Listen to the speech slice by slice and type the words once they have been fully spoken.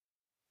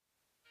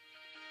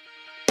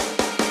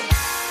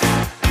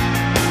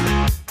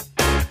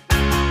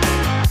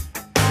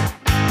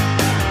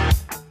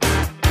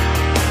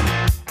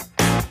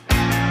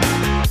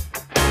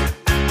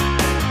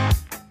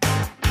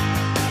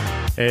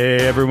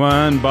Hey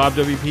everyone, Bob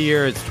WP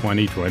here. It's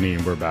 2020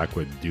 and we're back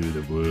with Do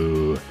the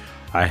Woo.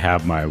 I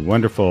have my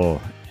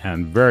wonderful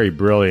and very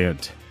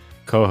brilliant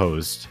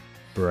co-host,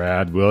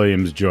 Brad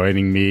Williams,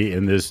 joining me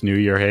in this new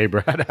year. Hey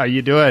Brad, how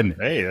you doing?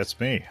 Hey, that's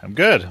me. I'm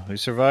good. We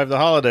survived the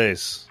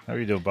holidays. How are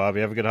you doing, Bob?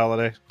 You have a good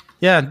holiday?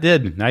 Yeah, it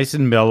did. Nice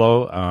and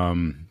mellow.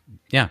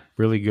 Yeah,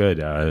 really good.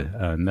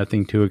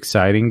 Nothing too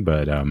exciting,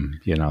 but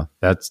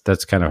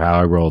that's kind of how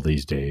I roll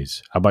these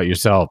days. How about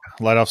yourself?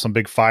 Light off some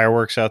big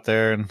fireworks out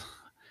there and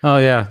Oh,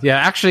 yeah. Yeah,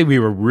 actually, we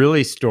were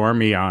really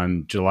stormy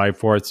on July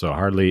 4th, so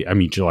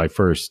July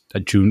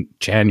 1st,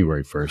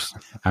 January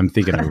 1st. I'm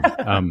thinking of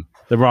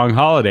the wrong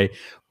holiday.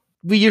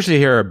 We usually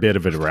hear a bit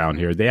of it around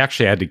here. They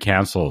actually had to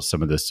cancel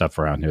some of this stuff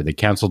around here. They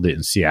canceled it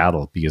in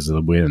Seattle because of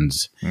the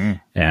winds,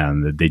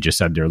 and they just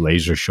had their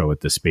laser show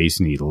at the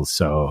Space Needles.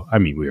 So,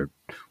 we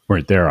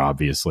weren't there,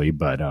 obviously,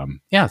 but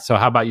yeah. So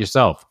how about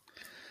yourself?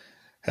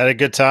 had a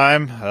good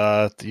time.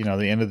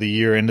 The end of the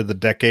year, end of the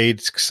decade.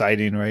 It's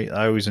exciting, right?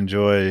 I always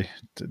enjoy,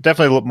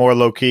 definitely a little more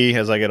low key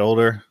as I get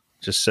older,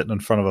 just sitting in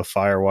front of a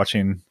fire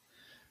watching,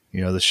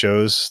 the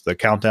shows, the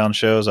countdown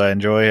shows I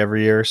enjoy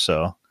every year.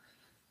 So,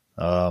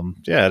 I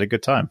had a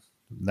good time.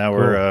 Now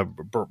we're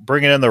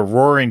bringing in the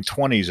roaring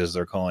 20s, as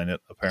they're calling it,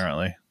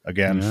 apparently.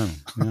 Again,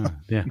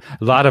 yeah.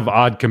 A lot of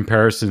odd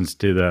comparisons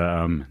to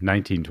the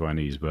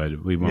 1920s,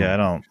 but we won't. Yeah, I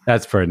don't.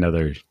 That's for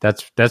another.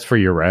 That's for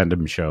your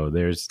random show.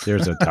 There's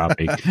a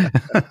topic.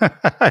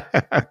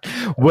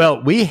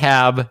 Well, we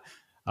have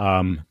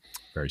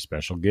very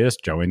special guest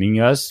joining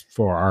us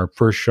for our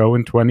first show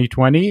in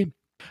 2020.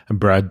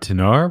 Brad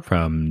Touesnard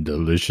from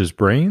Delicious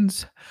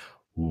Brains.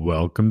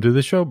 Welcome to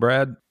the show,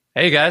 Brad.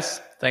 Hey guys,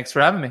 thanks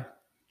for having me.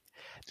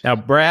 Now,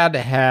 Brad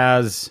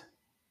has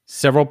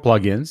several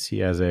plugins. He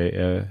has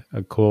a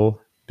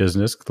cool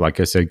business, like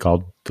I said,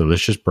 called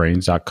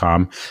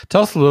deliciousbrains.com.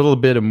 Tell us a little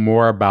bit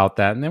more about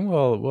that, and then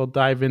we'll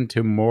dive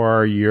into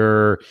more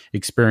your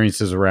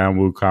experiences around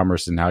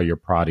WooCommerce and how your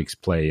products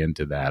play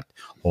into that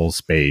whole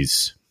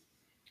space.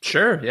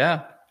 Sure,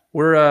 yeah.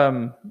 We're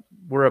a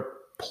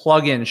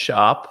plugin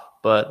shop,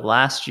 but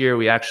last year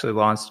we actually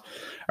launched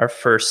our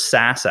first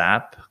SaaS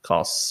app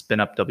called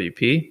SpinUp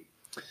WP.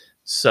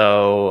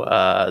 So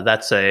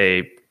that's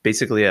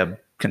basically a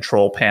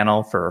control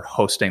panel for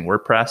hosting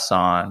WordPress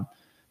on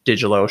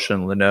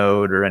DigitalOcean,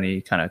 Linode, or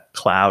any kind of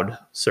cloud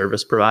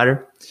service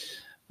provider.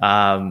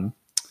 And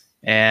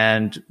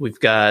we've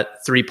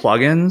got 3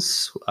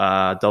 plugins,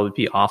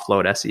 WP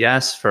Offload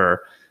SES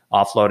for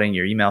offloading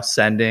your email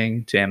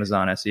sending to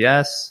Amazon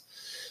SES,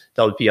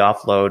 WP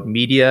Offload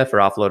Media for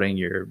offloading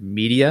your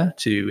media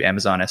to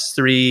Amazon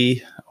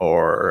S3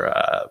 or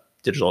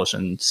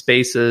DigitalOcean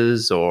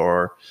Spaces,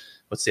 or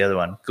what's the other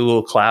one?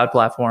 Google Cloud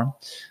Platform.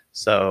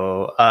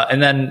 So,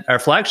 and then our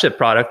flagship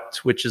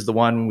product, which is the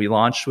one we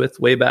launched with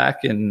way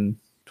back in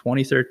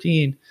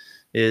 2013,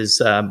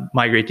 is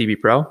MigrateDB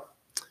Pro.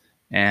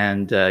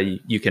 And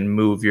you can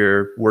move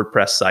your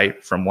WordPress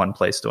site from one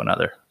place to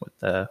another with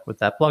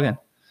that plugin.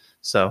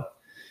 So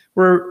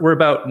we're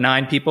about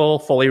 9 people,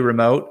 fully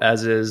remote,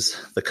 as is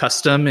the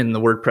custom in the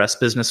WordPress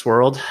business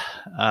world.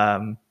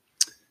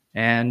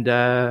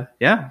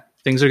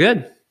 Things are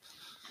good.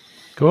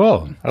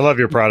 Cool. I love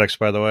your products,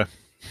 by the way.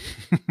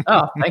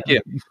 Oh, thank you.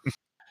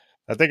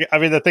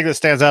 the thing that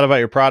stands out about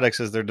your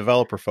products is they're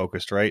developer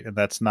focused, right? And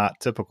that's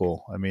not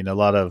typical.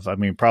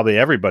 Probably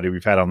everybody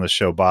we've had on this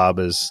show, Bob,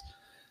 is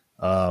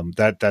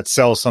that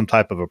sells some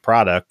type of a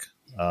product,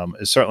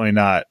 is certainly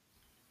not,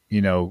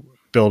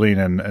 building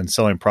and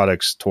selling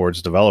products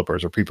towards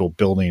developers or people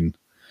building,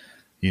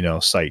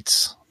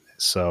 sites.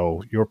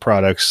 So your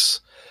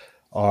products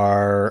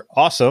are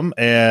awesome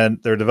and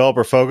they're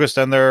developer focused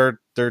and they're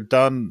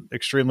done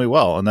extremely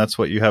well. And that's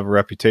what you have a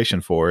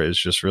reputation for, is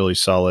just really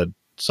solid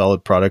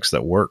products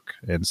that work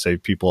and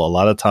save people a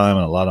lot of time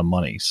and a lot of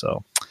money.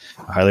 So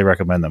I highly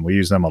recommend them. We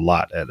use them a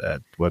lot at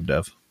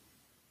WebDev.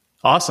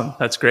 Awesome.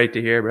 That's great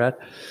to hear, Brad.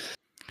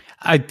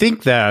 I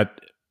think that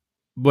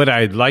what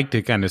I'd like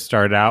to kind of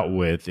start out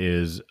with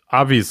is,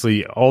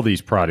 obviously all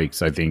these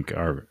products I think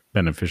are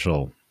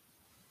beneficial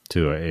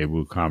to a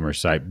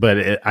WooCommerce site,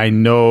 but I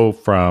know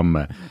from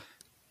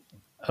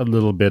a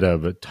little bit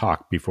of a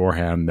talk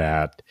beforehand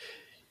that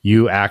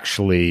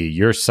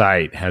your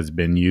site has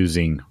been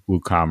using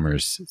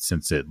WooCommerce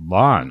since it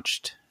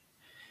launched,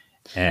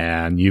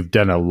 and you've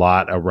done a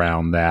lot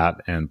around that,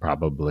 and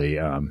probably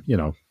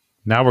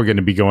now we're going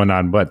to be going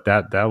on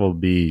that will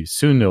be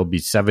soon. It'll be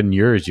 7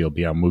 years you'll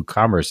be on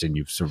WooCommerce and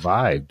you've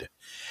survived.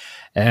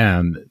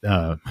 And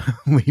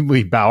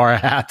we bow our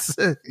hats,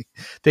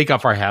 take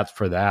off our hats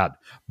for that.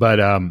 But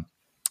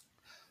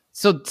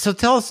so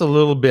tell us a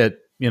little bit,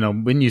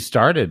 when you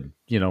started,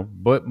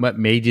 what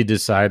made you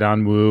decide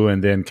on Woo,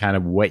 and then kind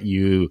of what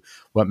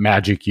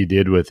magic you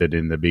did with it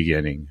in the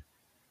beginning.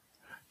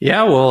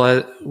 Yeah,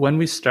 well, when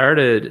we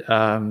started,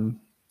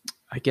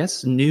 I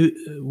guess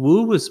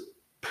Woo was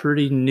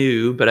pretty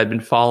new, but I've been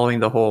following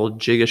the whole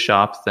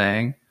Gigashop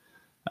thing.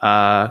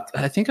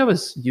 I think I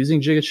was using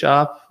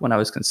Gigashop when I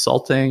was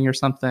consulting or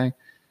something.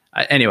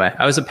 I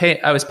was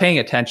paying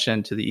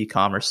attention to the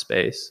e-commerce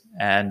space,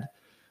 and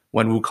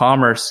when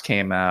WooCommerce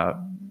came out,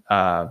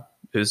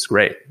 it was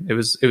great. It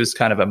was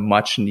kind of a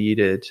much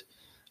needed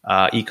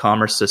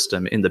e-commerce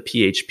system in the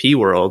PHP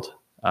world,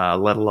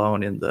 let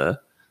alone in the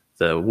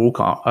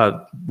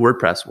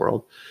WordPress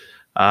world.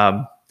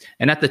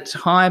 And at the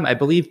time, I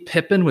believe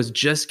Pippin was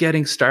just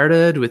getting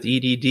started with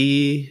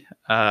EDD,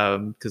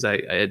 because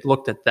I had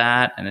looked at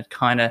that, and it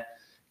kind of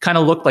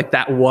looked like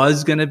that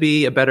was going to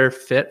be a better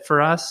fit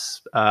for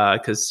us,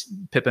 because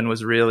Pippin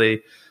was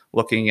really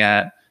looking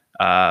at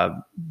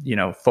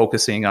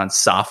focusing on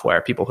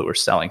software, people who were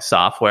selling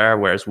software,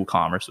 whereas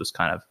WooCommerce was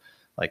kind of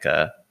like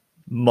a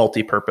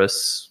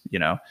multi-purpose,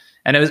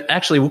 and it was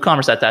actually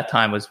WooCommerce at that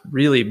time was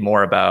really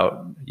more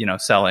about,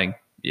 selling,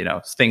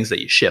 things that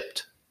you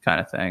shipped kind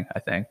of thing.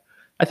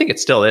 I think it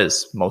still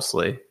is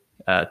mostly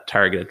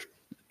targeted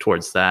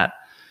towards that.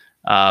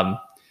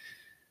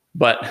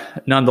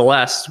 But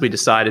nonetheless, we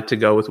decided to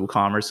go with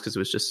WooCommerce because it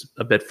was just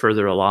a bit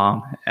further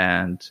along,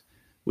 and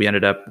we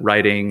ended up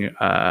writing,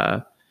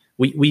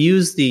 we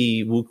used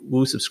the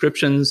Woo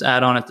subscriptions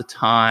add-on at the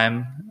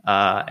time,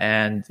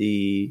 and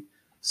the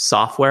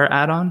software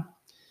add-on.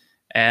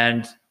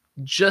 And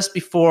just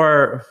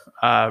before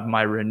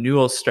my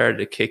renewal started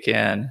to kick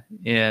in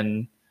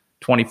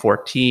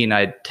 2014,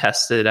 I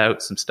tested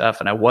out some stuff,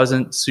 and I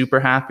wasn't super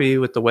happy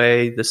with the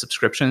way the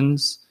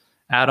subscriptions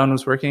add-on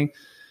was working.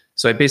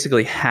 So I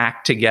basically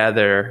hacked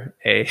together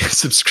a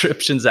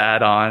subscriptions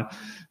add-on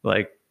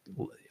like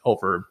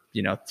over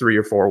 3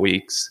 or 4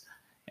 weeks,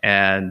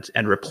 and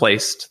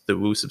replaced the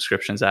Woo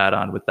subscriptions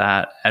add-on with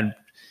that. And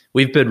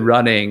we've been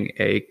running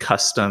a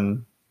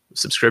custom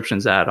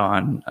subscriptions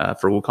add-on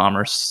for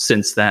WooCommerce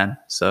since then.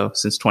 So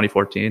since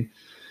 2014.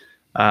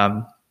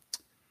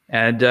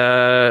 And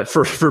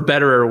for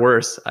better or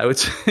worse, I would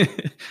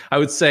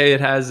say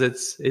it has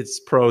its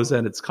pros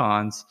and its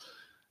cons.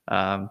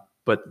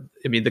 But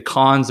I mean, the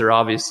cons are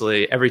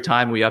obviously every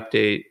time we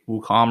update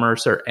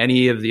WooCommerce or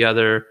any of the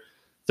other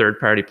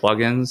third-party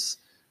plugins,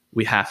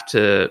 we have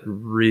to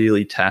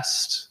really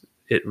test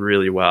it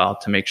really well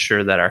to make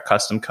sure that our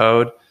custom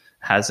code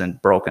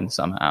hasn't broken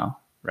somehow,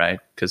 right?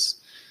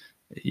 Because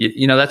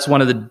that's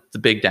one of the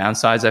big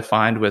downsides I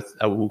find with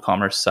a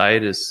WooCommerce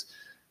site is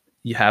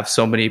you have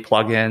so many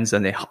plugins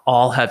and they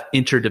all have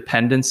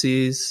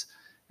interdependencies,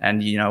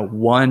 and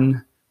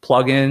one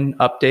plugin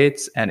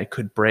updates and it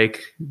could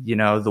break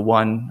the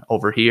one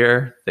over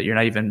here that you're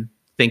not even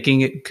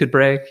thinking it could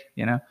break.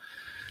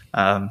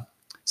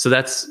 So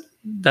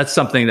that's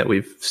something that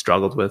we've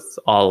struggled with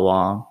all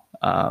along.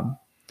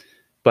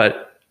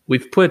 But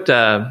we've put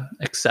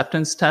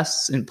acceptance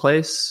tests in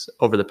place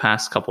over the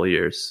past couple of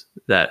years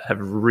that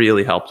have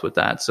really helped with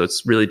that. So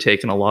it's really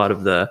taken a lot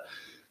of the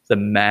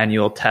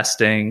manual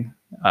testing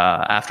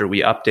after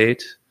we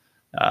update,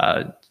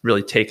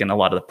 really taken a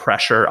lot of the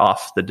pressure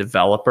off the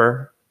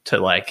developer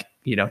to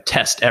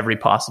test every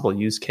possible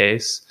use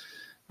case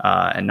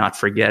and not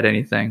forget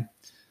anything.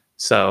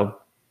 So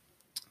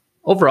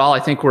overall, I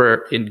think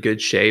we're in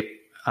good shape,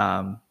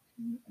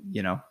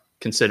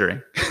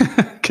 considering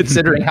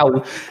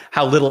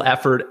how little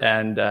effort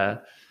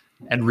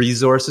and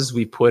resources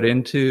we put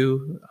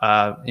into,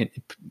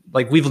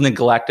 we've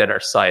neglected our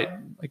site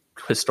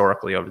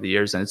historically over the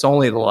years. And it's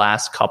only the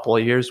last couple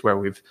of years where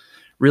we've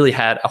really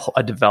had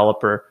a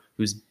developer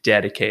who's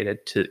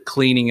dedicated to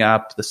cleaning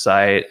up the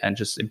site and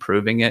just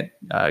improving it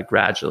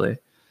gradually,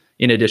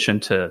 in addition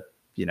to,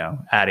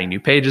 adding new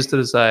pages to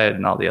the site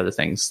and all the other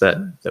things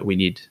that we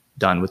need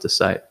done with the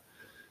site.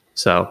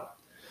 So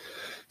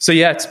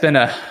yeah, it's been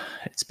a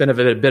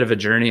bit of a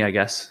journey, I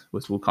guess,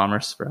 with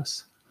WooCommerce for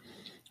us.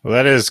 Well,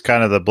 that is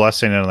kind of the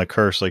blessing and the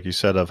curse, like you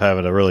said, of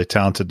having a really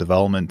talented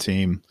development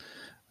team,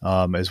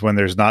 is when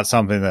there's not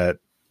something that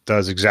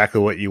does exactly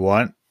what you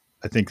want.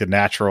 I think the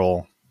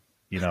natural,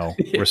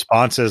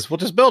 response is, we'll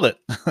just build it.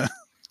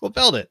 We'll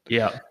build it.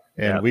 Yeah.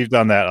 And we've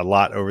done that a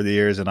lot over the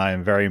years, and I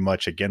am very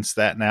much against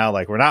that now.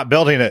 Like, we're not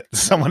building it.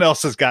 Someone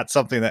else has got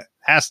something that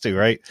has to,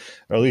 right?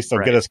 Or at least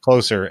they'll get us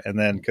closer. And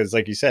then, because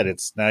like you said,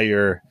 it's now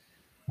I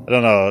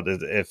don't know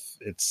if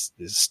it's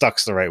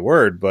stuck's the right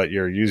word, but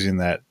you're using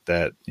that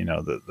the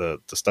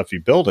stuff you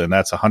build in,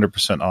 that's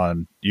 100%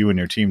 on you and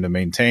your team to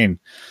maintain,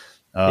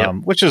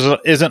 which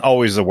isn't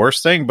always the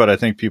worst thing, but I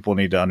think people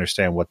need to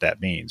understand what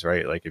that means,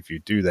 right? Like, if you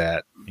do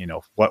that,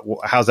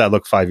 how's that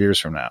look 5 years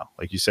from now?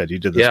 Like you said, you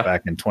did this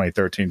back in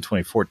 2013,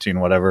 2014,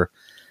 whatever.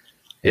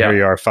 Here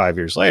you are 5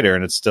 years later,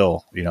 and it's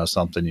still,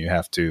 something you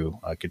have to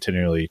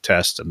continually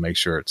test and make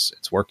sure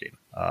it's working.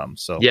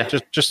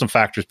 Just some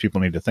factors people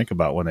need to think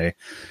about when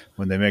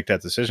they make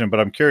that decision.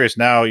 But I'm curious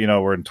now,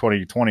 we're in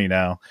 2020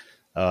 now.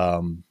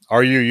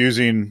 Are you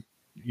using,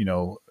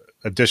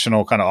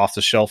 additional kind of off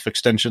the shelf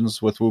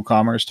extensions with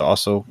WooCommerce to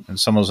also, and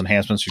some of those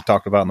enhancements you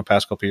talked about in the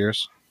past couple of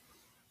years?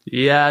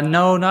 Yeah,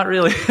 no, not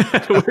really.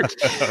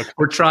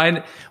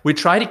 We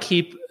try to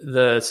keep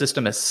the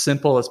system as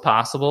simple as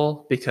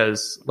possible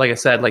because, like I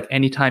said, like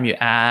anytime you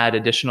add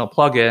additional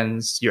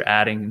plugins, you're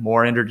adding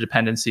more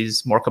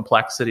interdependencies, more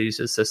complexity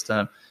to the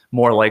system,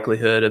 more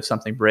likelihood of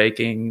something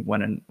breaking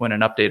when an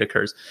update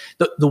occurs.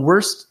 The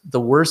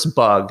worst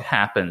bug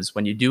happens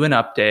when you do an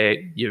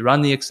update, you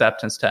run the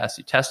acceptance test,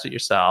 you test it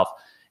yourself,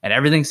 and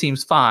everything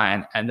seems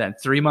fine, and then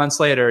 3 months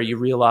later you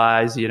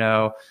realize,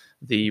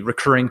 the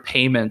recurring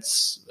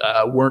payments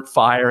weren't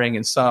firing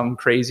in some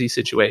crazy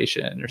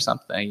situation or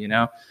something.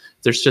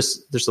 There's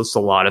just a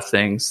lot of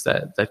things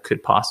that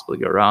could possibly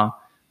go wrong.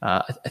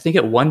 I think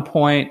at one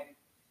point,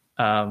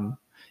 we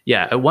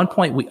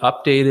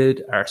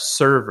updated our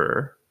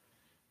server,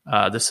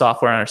 the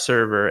software on our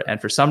server,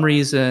 and for some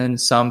reason,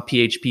 some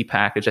PHP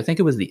package, I think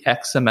it was the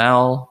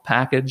XML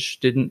package,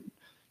 didn't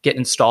get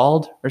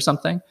installed or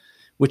something,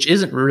 which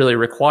isn't really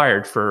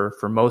required for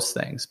most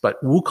things.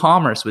 But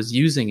WooCommerce was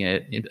using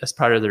it as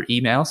part of their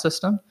email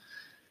system.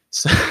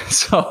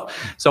 So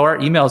our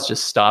emails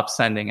just stopped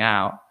sending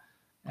out,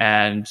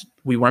 and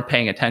we weren't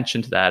paying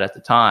attention to that at the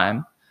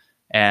time.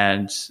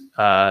 And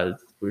our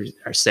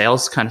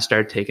sales kind of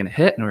started taking a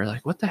hit, and we were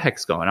like, what the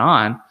heck's going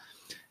on?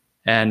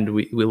 And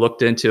we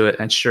looked into it,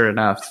 and sure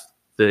enough,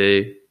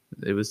 it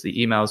was the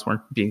emails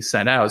weren't being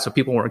sent out. So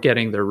people weren't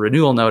getting their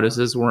renewal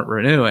notices, weren't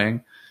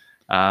renewing.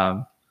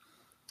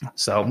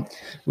 So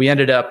we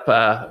ended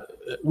up,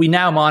 we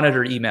now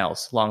monitor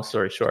emails, long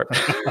story short.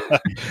 I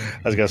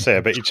was going to say,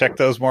 I bet you check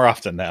those more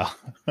often now.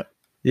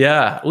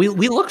 Yeah.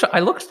 I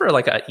looked for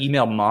like an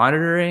email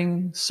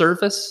monitoring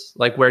service,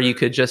 like where you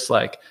could just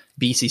like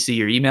BCC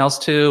your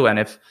emails to. And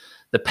if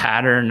the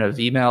pattern of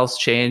emails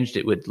changed,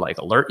 it would like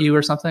alert you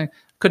or something.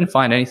 Couldn't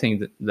find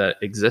anything that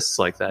exists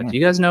like that. Do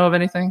you guys know of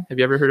anything? Have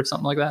you ever heard of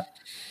something like that?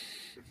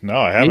 No,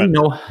 I haven't.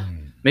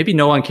 Maybe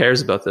no one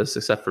cares about this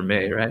except for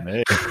me, right?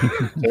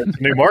 It's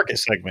a new market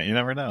segment. You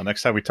never know.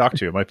 Next time we talk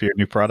to you, it might be a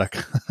new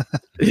product.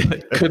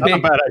 Could be a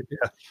bad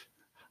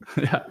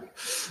idea.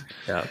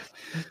 Yeah.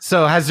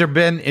 So has there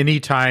been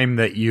any time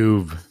that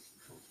you've,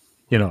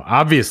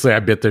 obviously I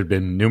bet there've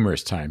been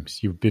numerous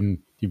times you've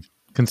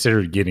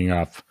considered getting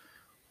off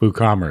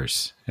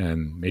WooCommerce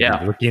and maybe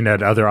looking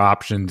at other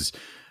options.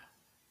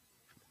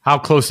 How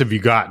close have you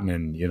gotten,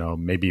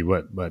 and maybe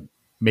what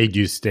made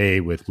you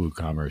stay with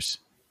WooCommerce?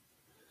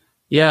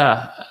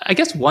 Yeah, I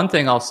guess one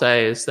thing I'll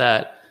say is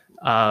that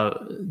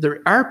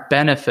there are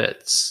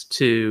benefits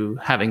to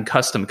having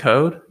custom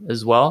code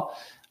as well.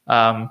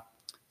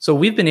 So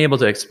we've been able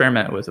to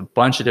experiment with a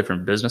bunch of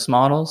different business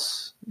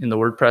models in the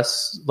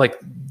WordPress, like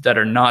that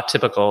are not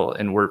typical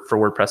for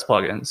WordPress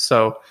plugins.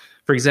 So,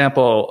 for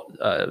example,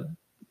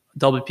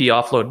 WP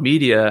Offload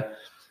Media,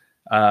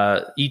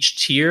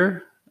 each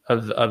tier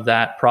of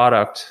that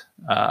product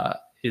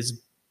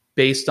is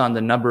based on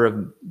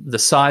the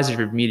size of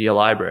your media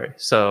library.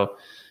 So,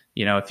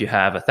 if you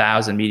have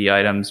 1,000 media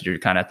items, you're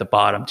kind of at the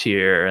bottom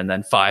tier, and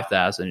then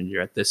 5,000,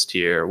 you're at this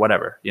tier or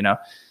whatever,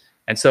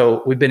 And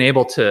so we've been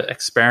able to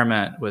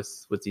experiment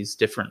with these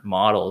different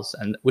models,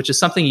 and which is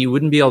something you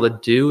wouldn't be able to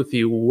do if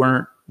you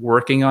weren't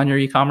working on your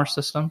e-commerce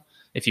system.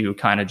 If you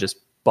kind of just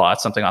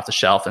bought something off the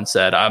shelf and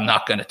said, I'm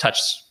not going to touch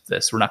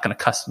this. We're not going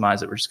to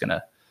customize it. We're just going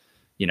to,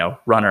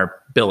 run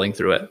our billing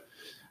through it.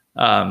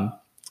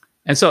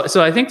 And so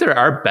I think there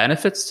are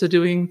benefits to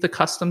doing the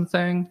custom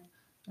thing,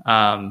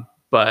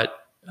 but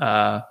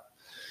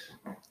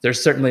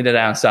there's certainly the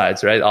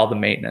downsides, right? All the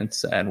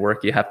maintenance and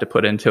work you have to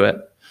put into it.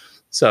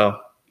 So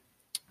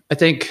I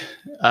think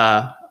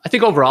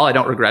overall I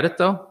don't regret it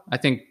though. I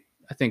think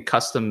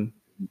custom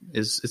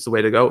is the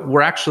way to go.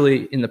 We're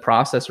actually in the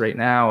process right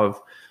now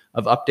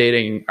of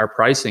updating our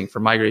pricing for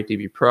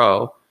MigrateDB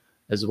Pro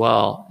as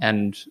well,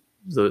 and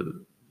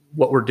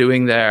what we're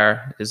doing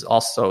there is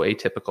also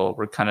atypical.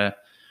 We're going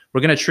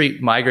to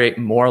treat Migrate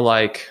more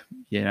like,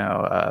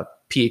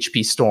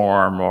 PHP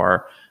Storm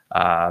or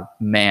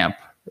MAMP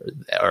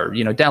or,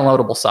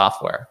 downloadable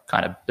software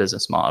kind of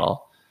business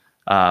model.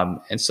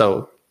 And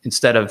so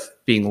instead of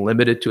being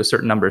limited to a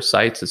certain number of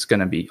sites, it's going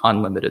to be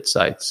unlimited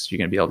sites you're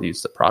going to be able to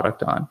use the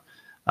product on.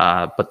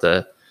 But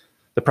the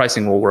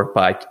pricing will work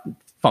by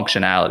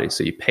functionality.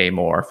 So you pay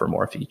more for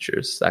more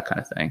features, that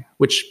kind of thing,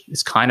 which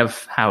is kind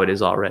of how it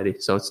is already.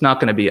 So it's not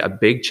going to be a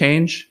big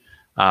change,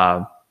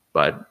 but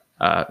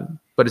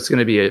it's going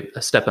to be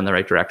a step in the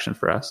right direction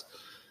for us.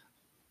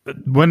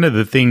 One of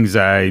the things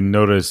I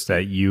noticed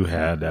that you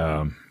had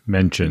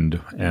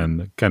mentioned,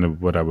 and kind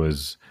of what I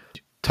was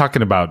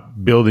talking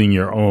about, building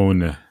your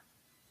own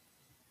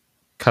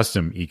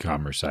custom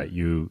e-commerce site.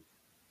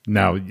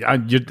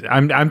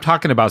 I'm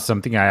talking about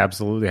something I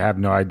absolutely have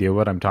no idea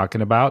what I'm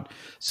talking about.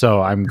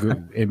 So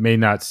it may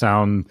not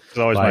sound. It's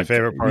always my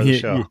favorite part of the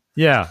show.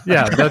 Yeah.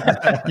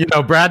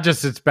 But, Brad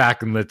just sits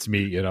back and lets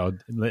me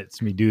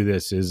do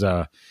this.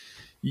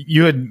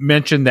 You had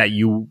mentioned that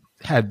you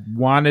had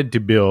wanted to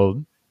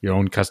build your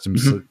own custom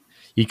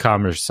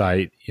e-commerce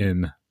site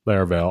in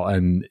Laravel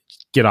and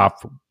get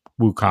off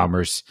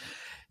WooCommerce.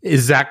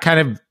 Is that kind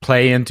of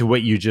play into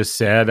what you just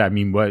said? I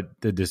mean, what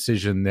the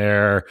decision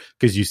there?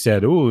 Because you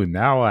said, "Oh,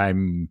 now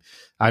I'm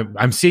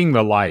seeing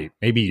the light."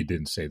 Maybe you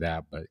didn't say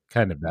that, but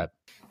kind of that.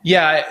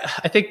 Yeah,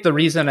 I think the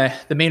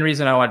main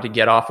reason I wanted to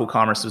get off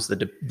WooCommerce was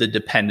the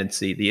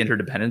dependency, the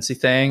interdependency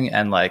thing,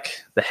 and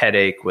like the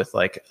headache with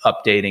like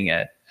updating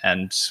it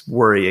and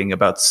worrying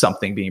about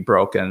something being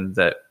broken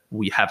that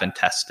we haven't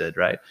tested.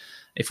 Right?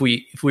 If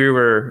we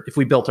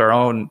built our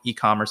own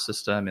e-commerce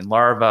system in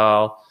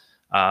Laravel,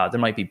 there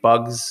might be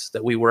bugs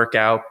that we work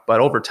out,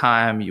 but over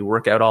time you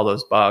work out all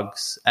those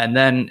bugs, and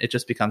then it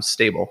just becomes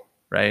stable,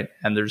 right?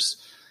 And there's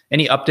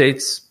any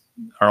updates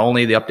are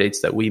only the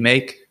updates that we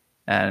make,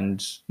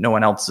 and no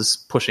one else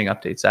is pushing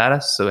updates at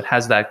us. So it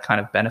has that kind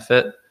of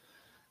benefit.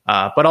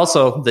 But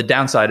also the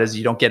downside is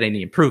you don't get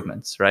any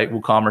improvements, right?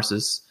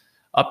 WooCommerce's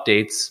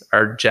updates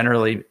are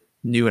generally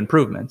new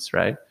improvements,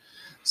 right?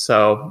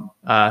 So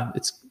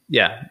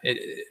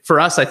for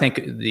us, I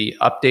think the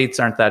updates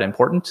aren't that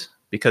important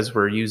because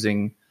we're not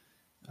using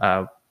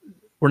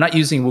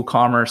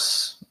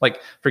WooCommerce. Like,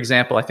 for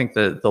example, I think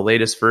the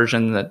latest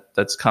version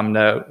that's come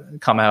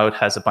out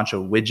has a bunch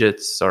of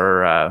widgets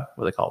or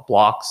what they call it,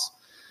 blocks,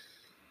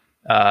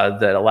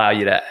 that allow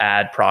you to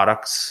add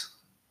products.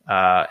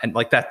 And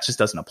like that just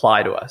doesn't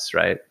apply to us,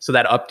 right? So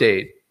that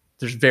update,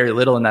 there's very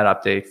little in that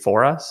update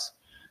for us.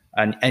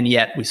 And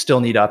yet we still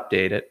need to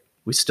update it.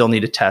 We still need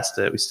to test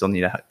it. We still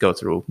need to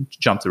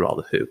jump through all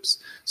the hoops.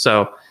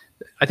 So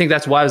I think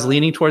that's why I was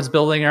leaning towards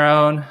building our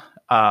own.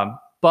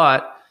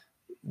 But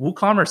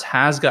WooCommerce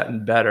has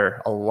gotten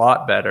better, a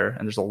lot better.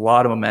 And there's a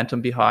lot of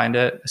momentum behind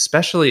it,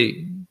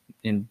 especially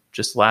in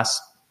just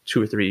last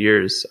 2 or 3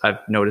 years. I've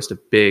noticed a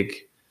big,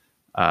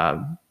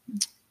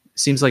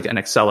 seems like an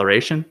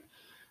acceleration.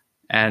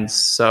 And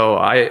so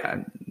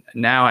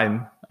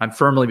I'm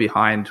firmly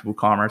behind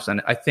WooCommerce.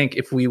 And I think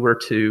if we were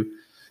to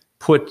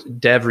put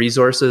dev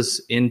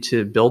resources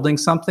into building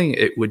something,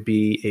 it would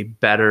be a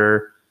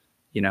better,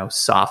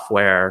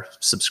 software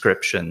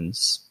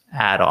subscriptions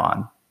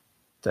add-on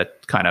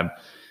that kind of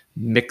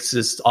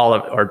mixes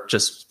or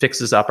just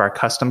fixes up our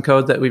custom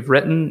code that we've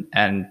written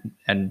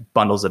and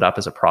bundles it up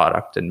as a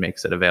product and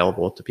makes it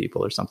available to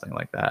people or something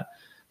like that.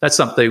 That's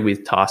something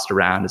we've tossed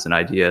around as an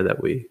idea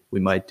that we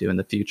might do in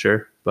the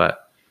future,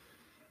 but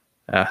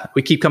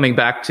we keep coming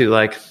back to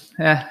like,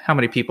 how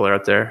many people are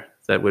out there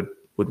that would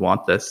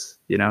want this?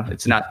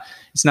 It's not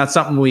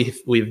something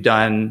we've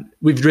done.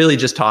 We've really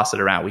just tossed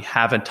it around. We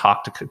haven't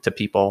talked to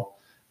people.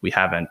 We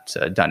haven't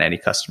done any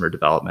customer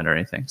development or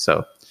anything.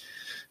 So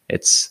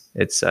it's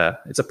a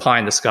pie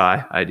in the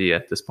sky idea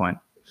at this point.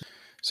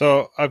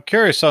 So I'm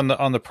curious on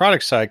the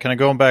product side, kind of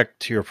going back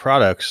to your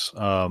products.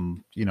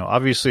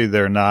 Obviously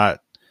they're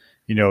not,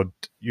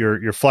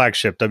 your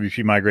flagship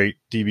WP Migrate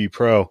DB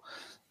Pro.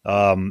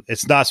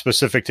 It's not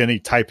specific to any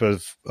type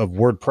of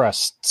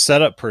WordPress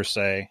setup per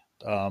se.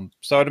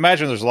 So I'd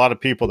imagine there's a lot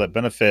of people that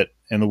benefit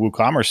in the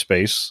WooCommerce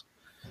space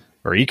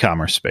or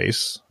e-commerce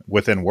space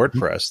within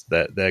WordPress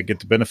that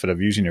get the benefit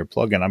of using your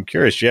plugin. I'm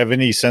curious, do you have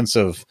any sense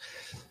of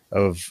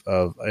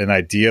an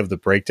idea of the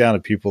breakdown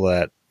of people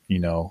that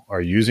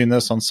are using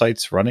this on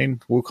sites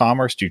running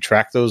WooCommerce? Do you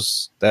track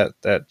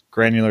that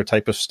granular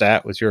type of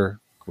stat with your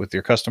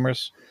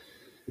customers?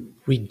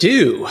 We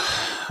do.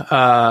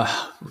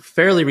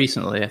 Fairly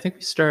recently. I think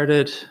we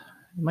started, it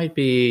might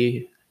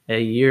be a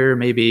year,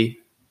 maybe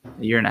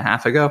a year and a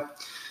half ago.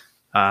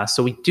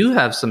 So we do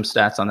have some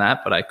stats on that,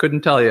 but I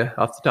couldn't tell you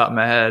off the top of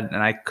my head.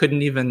 And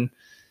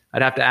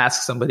I'd have to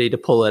ask somebody to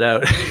pull it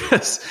out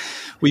because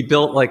we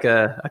built like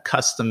a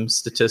custom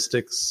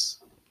statistics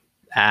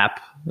app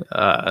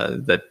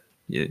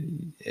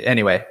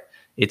anyway,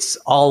 it's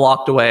all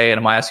locked away in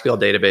a MySQL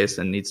database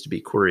and needs to be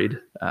queried.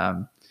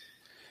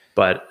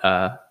 But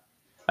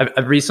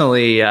I've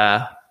recently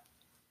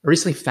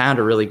found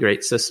a really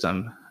great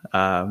system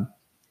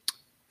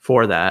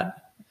for that,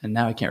 and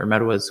now I can't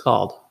remember what it's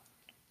called.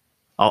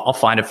 I'll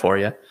find it for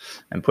you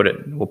and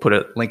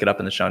link it up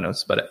in the show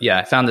notes. But yeah,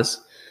 I found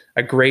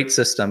a great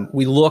system.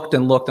 We looked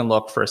and looked and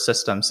looked for a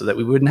system so that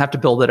we wouldn't have to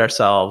build it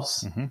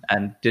ourselves,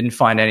 and didn't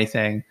find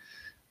anything.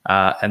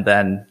 And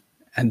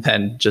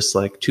then just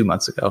like 2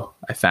 months ago,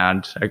 I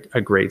found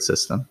a great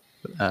system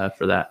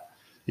for that.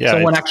 Yeah,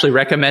 someone actually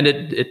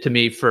recommended it to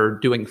me for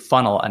doing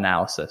funnel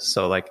analysis.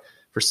 So like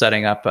for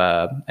setting up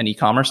an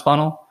e-commerce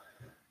funnel,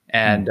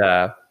 and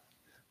I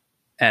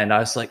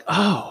was like,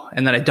 oh,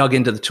 and then I dug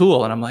into the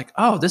tool and I'm like,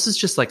 oh, this is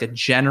just like a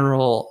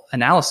general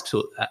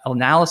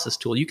analysis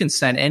tool. You can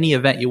send any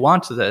event you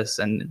want to this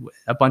and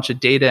a bunch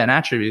of data and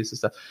attributes and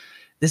stuff.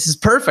 This is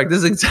perfect. This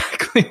is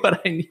exactly what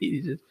I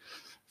needed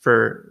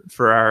for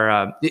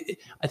our,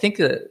 I think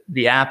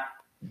the app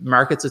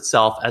markets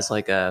itself as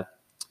like an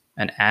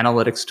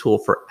analytics tool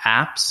for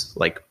apps,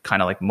 like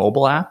kind of like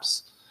mobile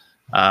apps.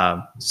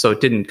 So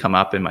it didn't come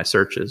up in my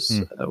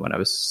searches when I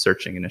was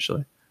searching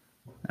initially.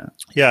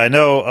 Yeah, I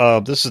know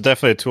this is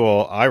definitely a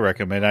tool I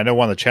recommend. I know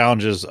one of the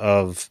challenges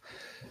of,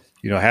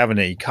 having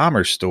an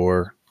e-commerce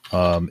store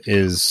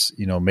is,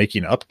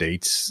 making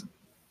updates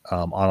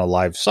on a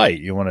live site.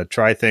 You want to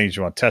try things,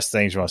 you want to test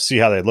things, you want to see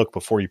how they look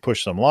before you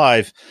push them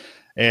live.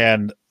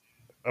 And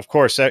of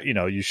course,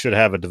 you should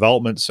have a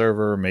development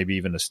server, maybe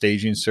even a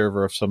staging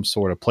server of some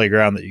sort, of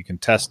playground that you can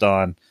test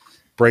on,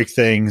 break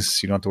things.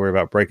 You don't have to worry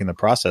about breaking the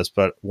process.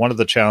 But one of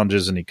the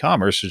challenges in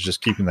e-commerce is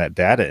just keeping that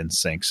data in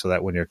sync so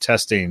that when you're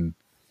testing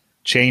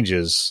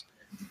changes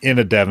in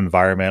a dev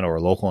environment or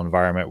a local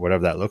environment,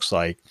 whatever that looks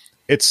like,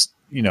 it's,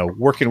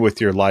 working with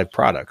your live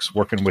products,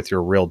 working with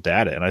your real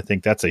data. And I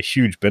think that's a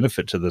huge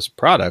benefit to this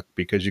product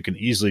because you can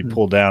easily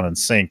pull down and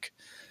sync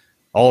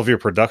all of your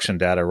production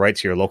data right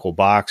to your local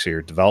box or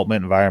your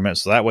development environment.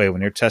 So that way,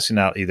 when you're testing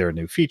out either a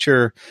new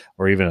feature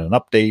or even an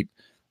update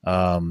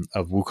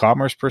of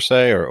WooCommerce per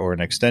se, or an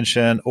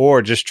extension,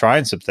 or just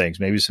trying some things,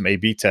 maybe some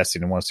A/B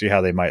testing and want to see how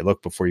they might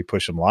look before you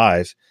push them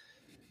live,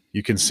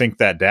 you can sync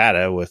that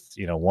data with,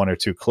 one or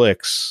two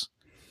clicks.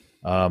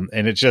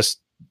 And it just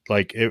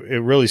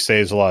it really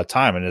saves a lot of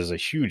time and is a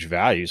huge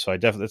value. So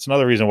it's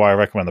another reason why I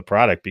recommend the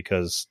product,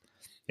 because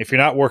if you're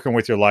not working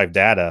with your live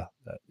data,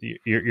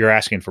 you're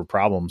asking for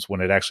problems when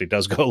it actually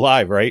does go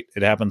live, right?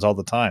 It happens all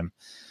the time.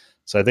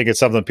 So I think it's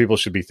something people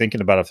should be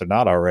thinking about if they're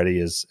not already,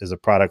 is a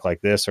product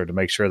like this, or to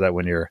make sure that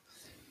when you're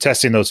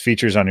testing those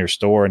features on your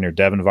store and your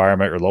dev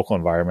environment or local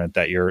environment,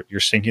 that you're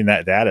syncing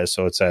that data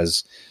so it's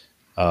as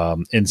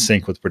in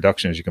sync with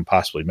production as you can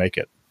possibly make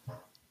it.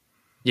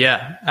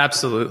 Yeah,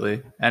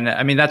 absolutely. And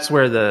I mean, that's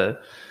kind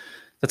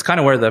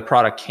of where the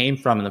product came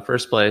from in the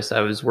first place.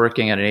 I was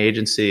working at an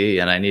agency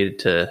and I needed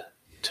to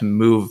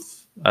move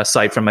a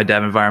site from my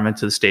dev environment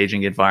to the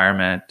staging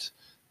environment.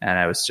 And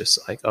I was just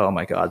like, oh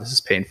my God, this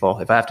is painful.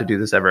 If I have to do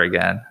this ever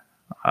again,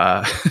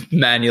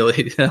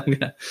 manually, I'm going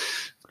to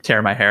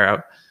tear my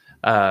hair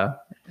out.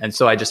 And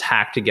so I just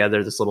hacked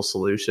together this little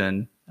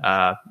solution.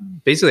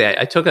 Basically,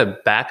 I took a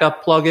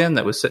backup plugin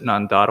that was sitting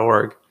on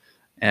 .org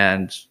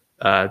and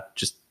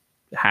just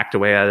hacked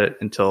away at it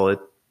until it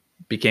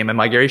became a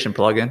migration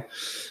plugin,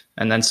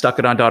 and then stuck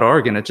it on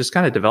 .org, and it just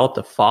kind of developed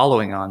a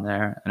following on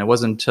there. And it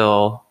wasn't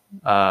until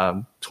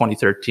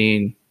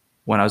 2013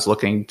 when I was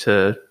looking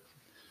to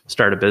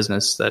start a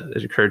business that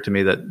it occurred to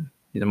me that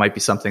there might be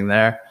something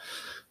there.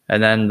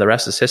 And then the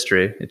rest is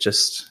history. It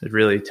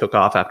really took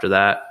off after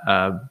that.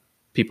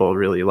 People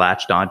really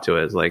latched onto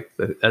it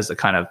as the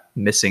kind of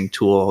missing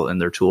tool in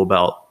their tool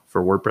belt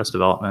for WordPress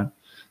development.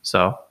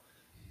 So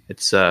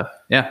it's served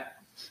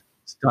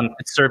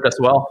us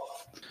well.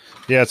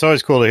 Yeah, it's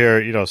always cool to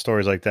hear,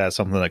 stories like that,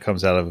 something that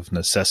comes out of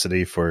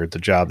necessity for the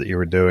job that you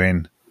were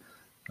doing.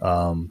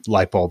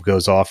 Light bulb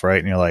goes off, right?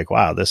 And you're like,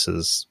 wow, this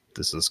is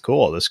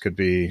cool. This could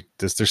be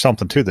this. There's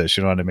something to this,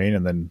 you know what I mean?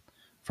 And then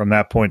from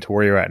that point to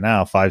where you're at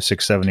now, 5,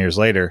 6, 7 years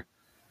later,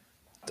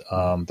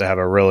 to have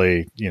a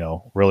really,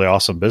 really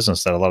awesome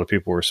business that a lot of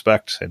people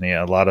respect, and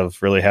a lot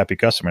of really happy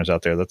customers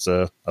out there.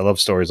 I love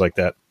stories like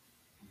that.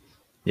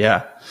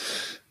 Yeah.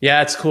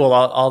 Yeah, it's cool.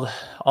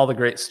 All the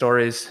great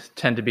stories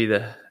tend to be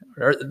the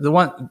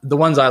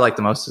ones I like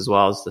the most as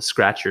well, is the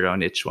scratch your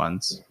own itch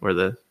ones, where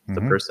the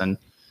person,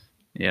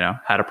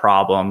 had a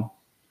problem,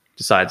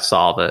 decided to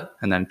solve it,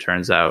 and then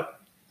turns out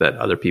that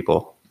other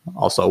people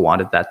also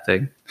wanted that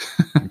thing.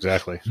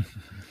 Exactly.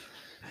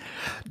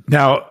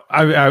 Now,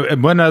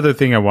 one other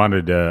thing I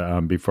wanted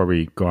to, before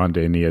we go on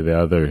to any of the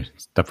other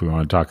stuff we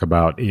want to talk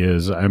about,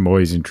 is I'm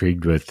always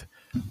intrigued with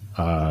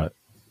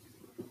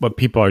what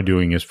people are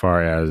doing as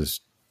far as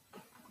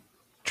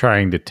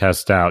trying to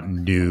test out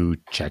new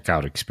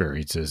checkout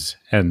experiences.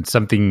 And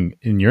something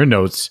in your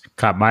notes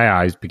caught my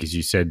eyes because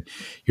you said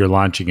you're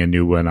launching a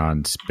new one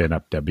on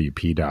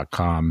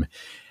spinupwp.com.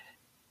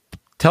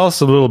 Tell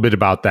us a little bit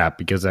about that,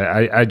 because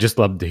I just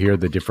love to hear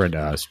the different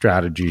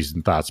strategies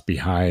and thoughts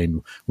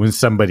behind when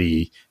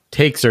somebody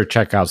takes their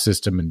checkout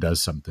system and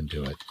does something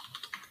to it.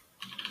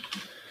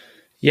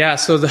 Yeah,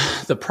 so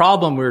the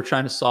problem we were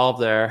trying to solve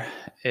there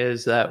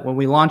is that when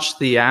we launched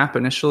the app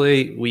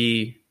initially,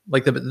 the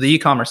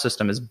e-commerce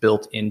system is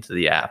built into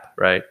the app,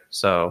 right?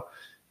 So,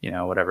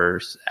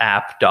 whatever's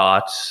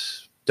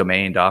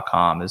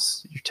app.domain.com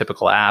is your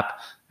typical app,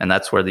 and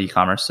that's where the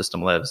e-commerce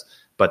system lives.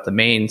 But the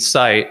main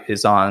site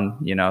is on,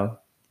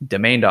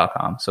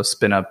 domain.com. So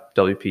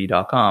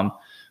spinupwp.com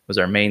was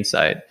our main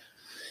site.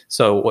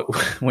 So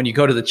when you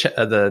go to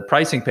the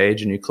pricing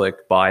page and you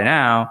click buy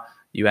now,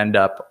 you end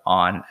up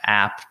on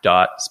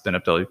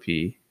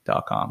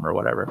app.spinupwp.com or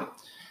whatever.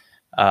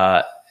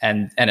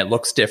 And it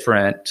looks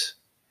different.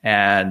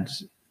 And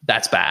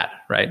that's bad,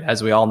 right?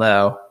 As we all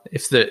know,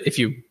 if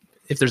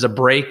there's a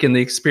break in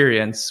the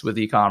experience with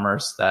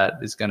e-commerce, that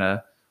is going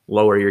to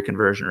lower your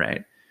conversion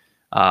rate.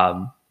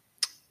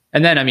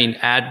 And then,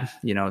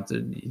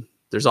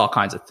 there's all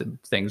kinds of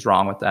things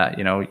wrong with that.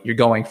 You're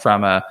going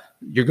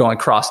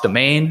cross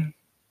domain,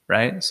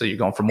 right? So you're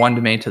going from one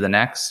domain to the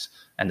next,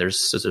 and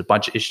there's a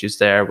bunch of issues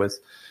there with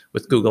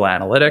Google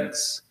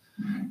Analytics,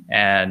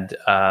 and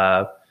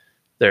so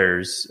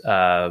there's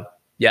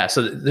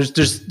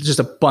just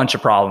a bunch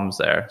of problems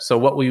there. So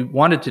what we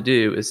wanted to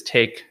do is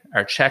take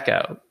our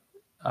checkout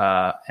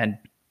and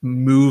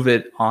move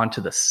it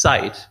onto the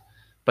site,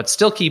 but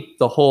still keep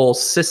the whole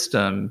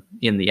system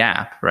in the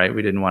app, right?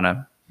 We didn't want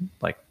to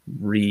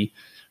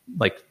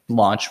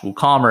launch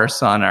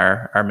WooCommerce on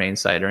our main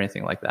site or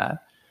anything like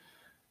that.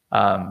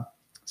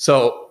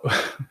 So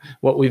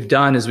what we've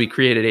done is we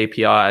created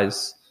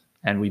APIs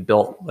and we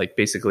built like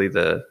basically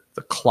the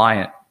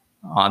client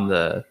on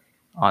the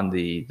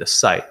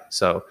site.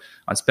 So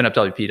on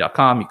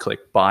spinupwp.com, you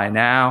click buy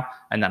now,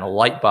 and then a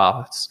light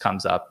box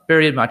comes up,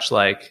 very much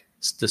like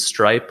the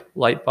Stripe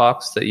light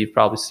box that you've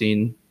probably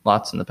seen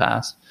lots in the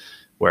past,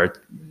 where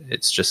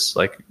it's just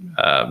like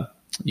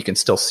you can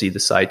still see the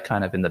site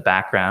kind of in the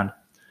background.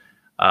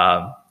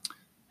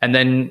 And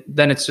then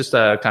it's just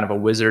a kind of a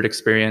wizard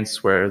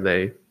experience where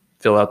they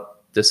fill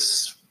out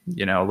this,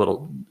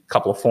 little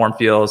couple of form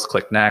fields,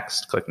 click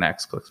next,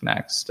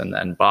 and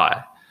then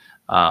buy.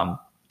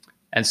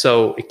 And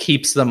so it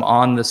keeps them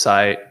on the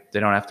site. They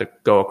don't have to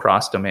go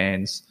across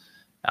domains.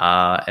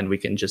 And we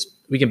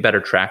can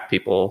better track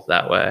people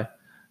that way.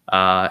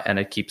 And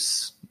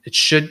it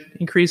should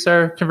increase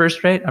our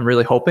conversion rate. I'm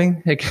really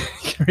hoping it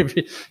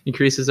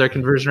increases our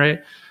conversion rate.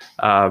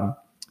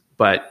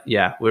 But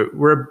yeah,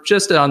 we're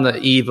just on the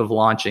eve of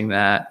launching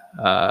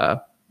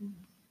that,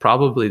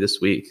 probably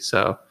this week.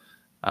 So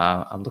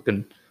I'm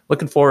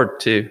looking forward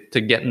to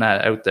getting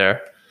that out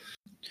there.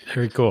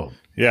 Very cool.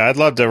 Yeah, I'd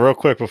love to, real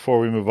quick before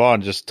we move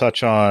on, just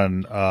touch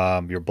on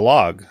your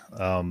blog.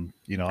 I'm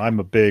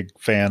a big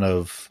fan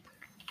of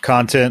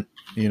content.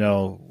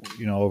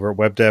 Over at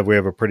WebDev, we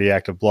have a pretty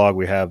active blog.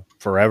 We have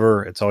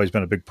forever. It's always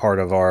been a big part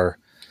of our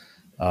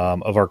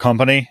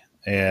company.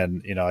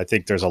 And, I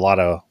think there's a lot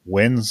of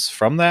wins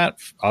from that.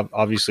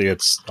 Obviously,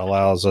 it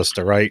allows us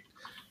to write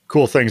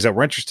cool things that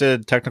we're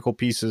interested, technical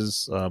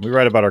pieces. We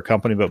write about our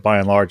company, but by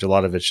and large, a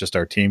lot of it's just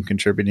our team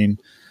contributing,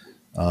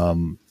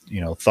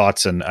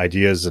 thoughts and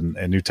ideas and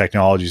new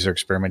technologies they're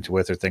experimenting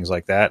with or things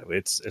like that.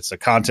 It's a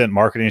content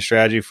marketing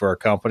strategy for our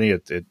company.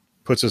 It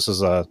puts us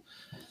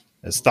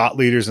as thought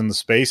leaders in the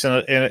space.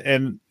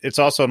 And it's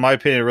also, in my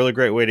opinion, a really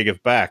great way to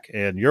give back.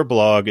 And your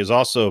blog is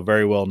also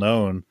very well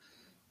known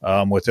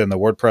within the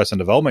WordPress and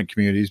development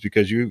communities,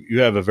 because you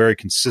have a very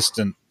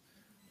consistent,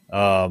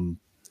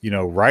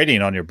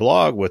 writing on your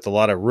blog with a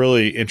lot of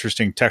really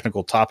interesting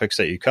technical topics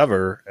that you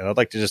cover. And I'd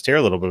like to just hear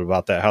a little bit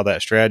about that, how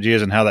that strategy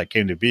is and how that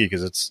came to be,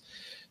 because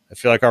I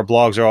feel like our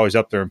blogs are always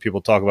up there and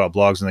people talk about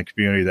blogs in the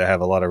community that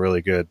have a lot of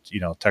really good,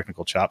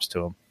 technical chops to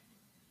them.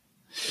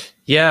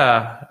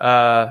 Yeah.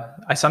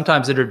 I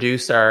sometimes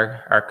introduce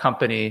our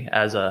company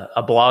as a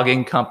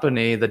blogging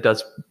company that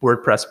does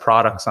WordPress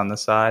products on the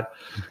side,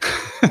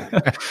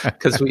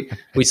 because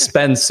we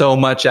spend so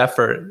much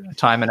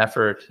time and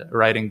effort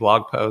writing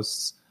blog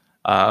posts.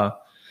 So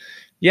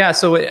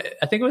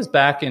I think it was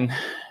back in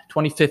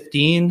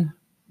 2015,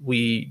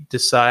 we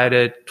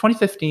decided,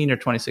 2015 or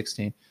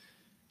 2016,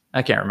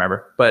 I can't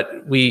remember,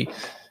 but we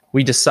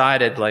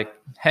decided like,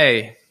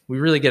 hey, we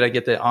really got to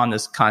get on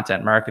this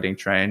content marketing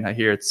train. I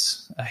hear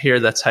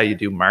that's how you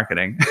do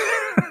marketing.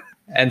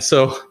 And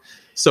so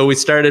we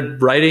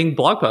started writing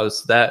blog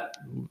posts that,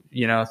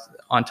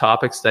 on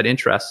topics that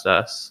interest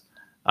us.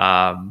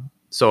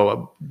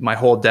 So my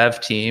whole dev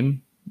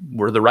team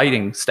were the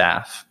writing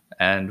staff,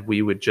 and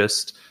we would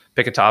just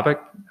pick a topic,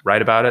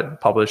 write about it,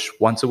 publish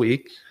once a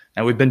week.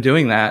 And we've been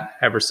doing that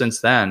ever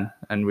since then.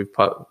 And we've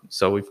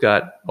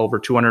got over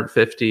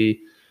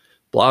 250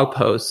 blog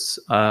posts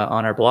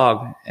on our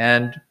blog,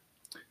 and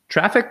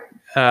traffic,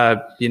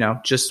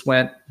 just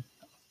went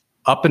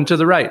up and to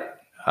the right.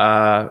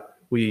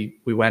 We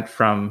went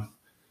from,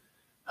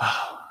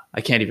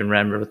 I can't even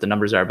remember what the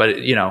numbers are, but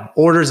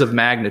orders of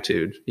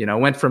magnitude.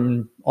 Went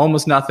from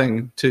almost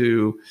nothing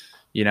to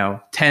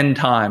 10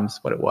 times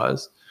what it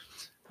was.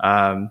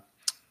 And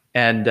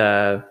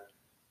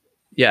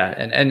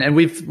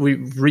we've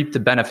reaped the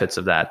benefits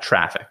of that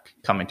traffic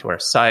coming to our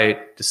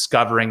site,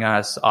 discovering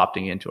us,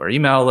 opting into our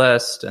email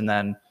list, and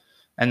then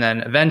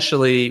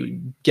eventually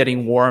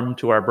getting warm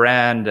to our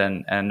brand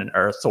and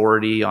our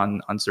authority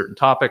on certain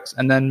topics,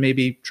 and then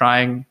maybe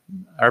trying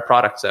our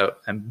products out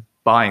and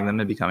buying them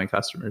and becoming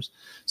customers.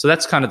 So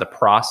that's kind of the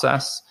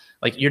process.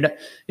 Like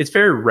it's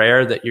very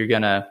rare that you're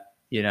gonna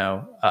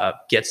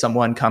get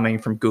someone coming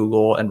from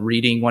Google and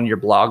reading one of your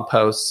blog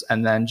posts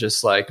and then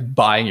just like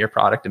buying your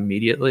product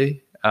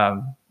immediately.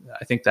 I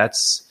think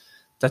that's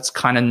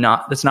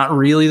not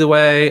really the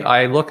way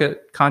I look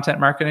at content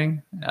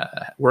marketing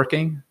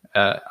working.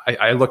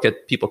 I look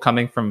at people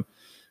coming from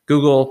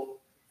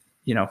Google,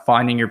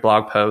 finding your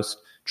blog post,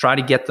 try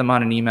to get them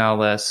on an email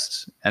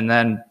list, and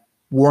then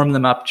warm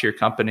them up to your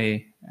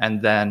company,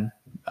 and then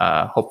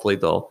hopefully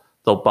they'll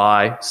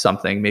buy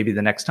something. Maybe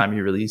the next time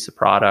you release a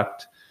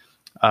product,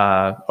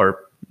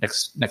 or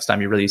next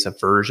time you release a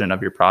version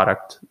of your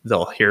product,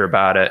 they'll hear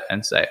about it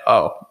and say,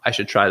 "Oh, I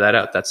should try that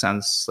out. That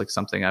sounds like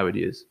something I would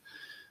use."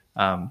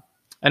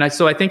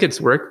 So I think it's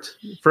worked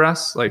for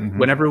us. Like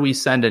whenever we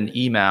send an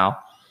email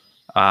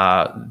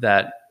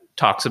that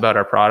talks about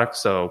our product,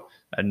 so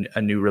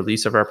a new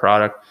release of our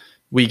product,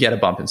 we get a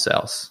bump in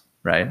sales,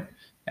 right?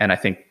 And I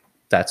think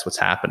that's what's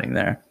happening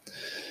there.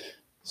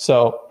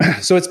 So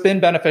it's been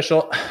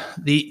beneficial.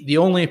 The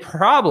only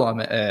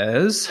problem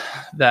is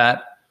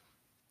that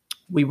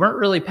we weren't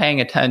really paying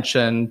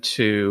attention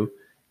to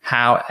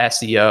how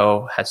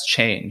SEO has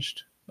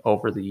changed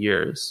over the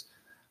years.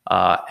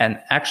 And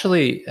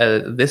actually,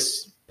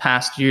 this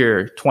past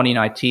year,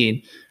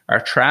 2019, our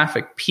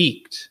traffic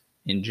peaked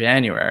in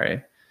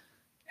January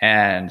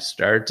and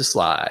started to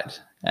slide.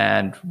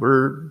 And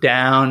we're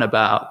down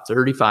about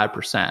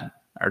 35%,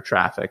 our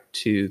traffic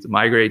to the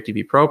Migrate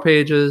DB Pro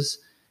pages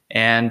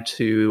and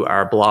to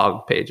our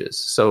blog pages.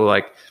 So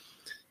like,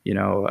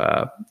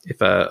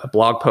 if a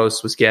blog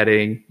post was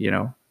getting,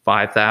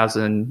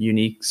 5,000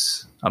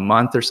 uniques a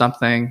month or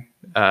something,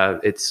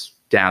 it's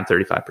down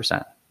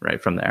 35%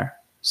 right from there.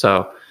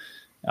 So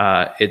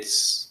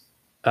it's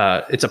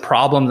a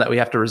problem that we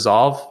have to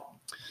resolve.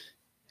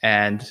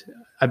 And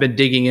I've been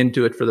digging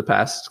into it for the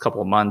past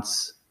couple of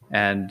months.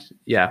 And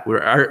yeah,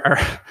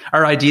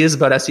 our ideas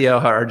about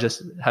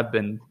SEO have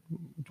been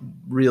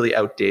really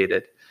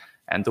outdated.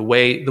 And the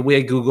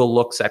way Google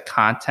looks at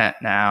content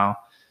now,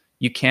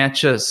 you can't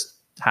just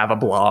have a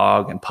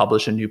blog and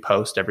publish a new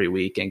post every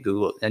week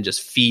and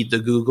just feed the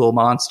Google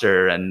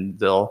monster and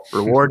they'll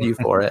reward you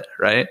for it,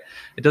 right?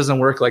 It doesn't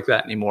work like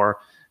that anymore.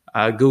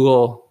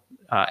 Google,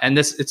 and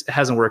it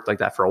hasn't worked like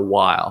that for a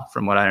while.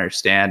 From what I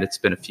understand, it's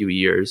been a few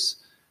years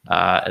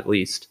at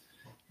least.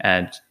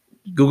 And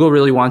Google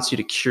really wants you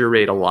to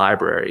curate a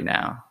library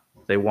now.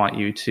 They want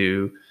you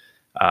to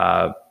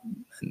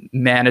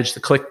manage the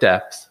click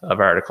depth of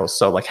articles.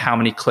 So like how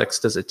many clicks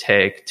does it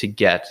take to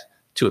get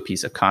to a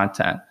piece of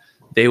content?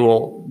 They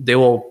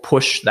will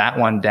push that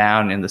one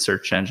down in the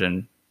search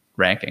engine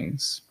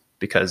rankings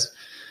because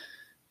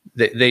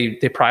they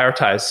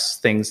prioritize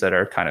things that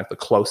are kind of the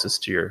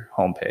closest to your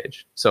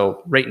homepage.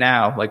 So right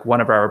now, like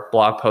one of our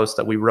blog posts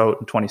that we wrote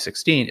in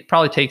 2016, it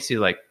probably takes you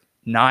like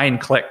 9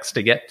 clicks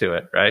to get to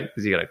it, right?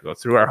 Because you got to go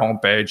through our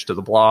homepage to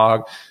the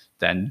blog,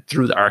 then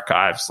through the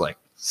archives like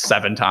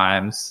 7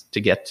 times to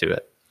get to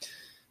it.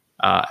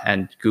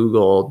 And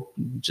Google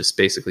just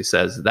basically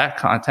says that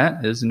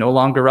content is no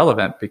longer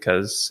relevant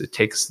because it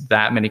takes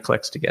that many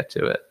clicks to get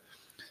to it.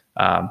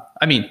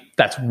 I mean,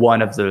 that's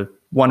one of the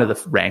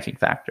ranking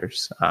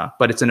factors,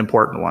 but it's an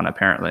important one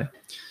apparently.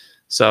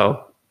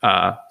 So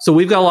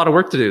we've got a lot of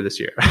work to do this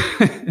year.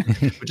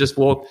 We've just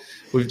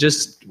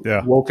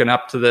woken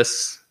up to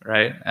this,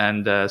 right?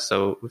 And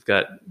so we've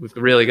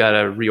really got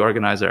to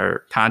reorganize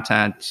our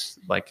content,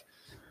 like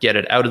get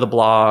it out of the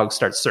blog,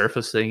 start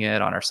surfacing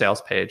it on our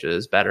sales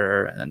pages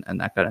better, and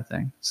that kind of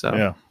thing. So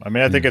yeah, I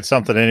mean, I think it's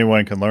something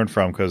anyone can learn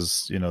from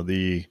because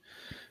I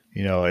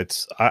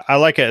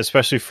like it,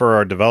 especially for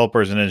our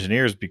developers and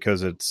engineers,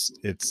 because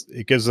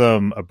it gives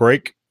them a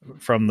break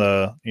from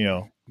the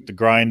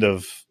grind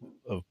of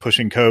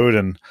pushing code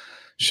and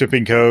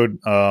shipping code.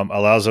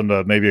 Allows them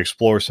to maybe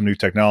explore some new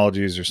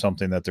technologies or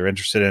something that they're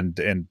interested in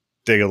and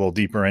dig a little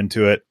deeper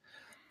into it.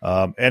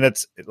 And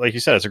it's like you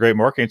said, it's a great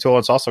marketing tool.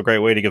 It's also a great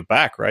way to give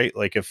back, right?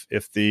 Like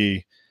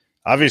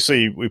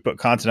obviously we put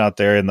content out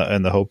there in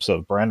the hopes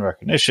of brand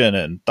recognition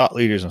and thought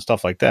leaders and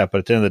stuff like that. But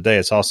at the end of the day,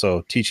 it's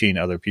also teaching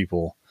other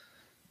people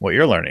what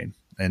you're learning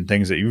and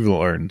things that you've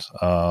learned.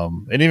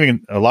 And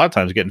even a lot of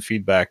times getting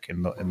feedback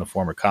in the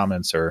form of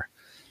comments or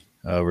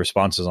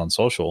responses on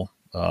social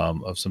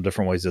of some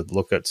different ways to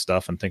look at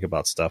stuff and think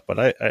about stuff.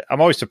 But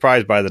I'm always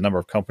surprised by the number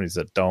of companies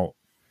that don't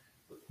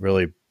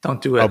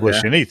do it,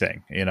 publish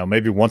anything,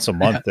 maybe once a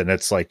month. And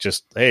it's like,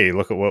 just, hey,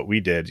 look at what we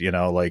did,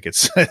 like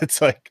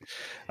it's like,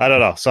 I don't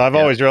know. So I've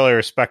always really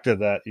respected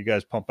that you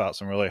guys pump out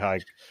some really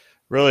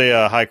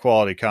high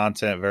quality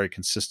content very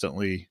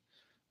consistently.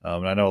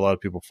 And I know a lot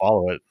of people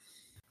follow it.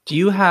 Do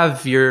you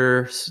have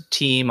your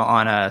team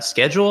on a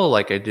schedule?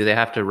 Like, do they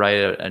have to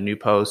write a new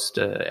post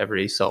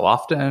every so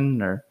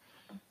often, or?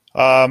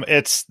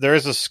 There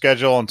is a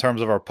schedule in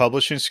terms of our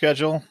publishing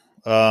schedule.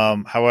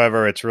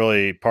 However, it's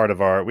really part of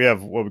we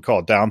have what we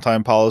call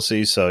downtime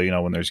policy. So,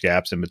 when there's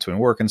gaps in between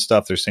work and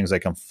stuff, there's things they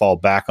can fall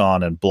back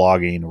on, and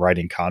blogging,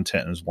 writing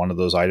content is one of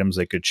those items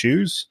they could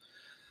choose.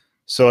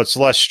 So it's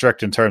less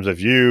strict in terms of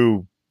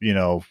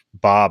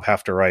Bob,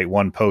 have to write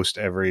one post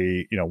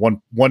every,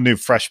 one new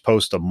fresh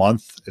post a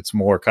month. It's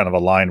more kind of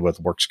aligned with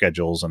work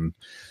schedules and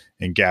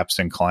gaps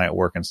in client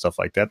work and stuff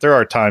like that. There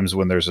are times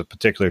when there's a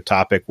particular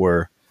topic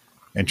we're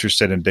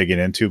interested in digging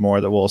into more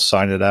that we'll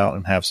assign it out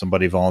and have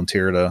somebody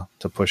volunteer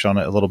to push on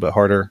it a little bit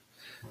harder.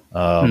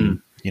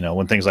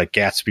 When things like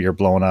Gatsby are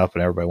blowing up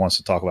and everybody wants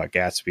to talk about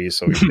Gatsby,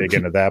 so we dig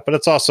into that. But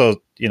it's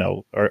also,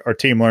 our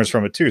team learns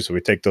from it too. So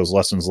we take those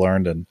lessons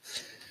learned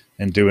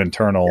and do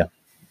internal,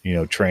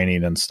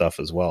 training and stuff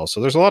as well. So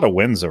there's a lot of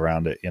wins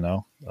around it,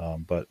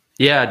 but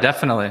yeah,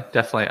 definitely.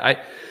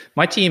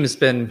 My team has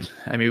been,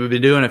 we've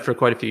been doing it for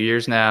quite a few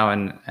years now,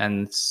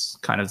 and it's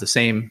kind of the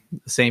same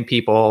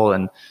people,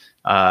 and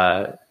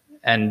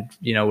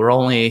we're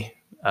only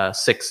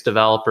 6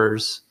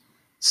 developers,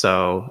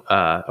 so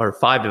or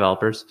 5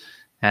 developers,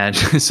 and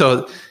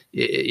so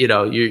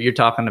you're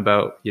talking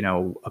about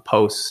a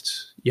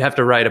post. You have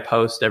to write a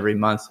post every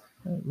month,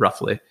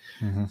 roughly.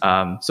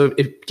 Mm-hmm. So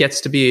it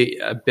gets to be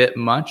a bit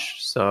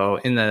much. So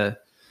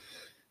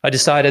I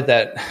decided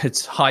that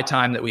it's high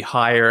time that we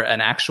hire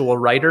an actual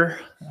writer,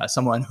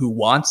 someone who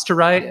wants to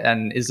write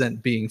and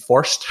isn't being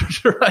forced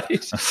to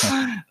write.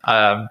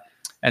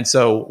 And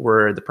so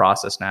we're in the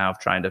process now of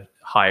trying to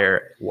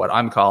hire what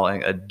I'm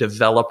calling a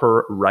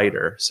developer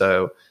writer.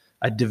 So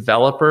a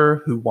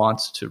developer who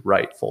wants to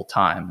write full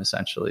time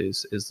essentially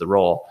is the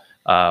role,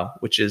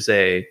 which is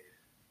a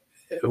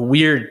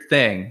weird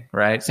thing,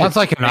 right? Sounds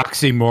like an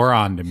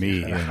oxymoron to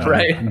me.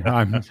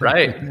 Right.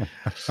 Right.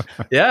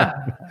 Yeah,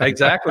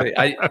 exactly.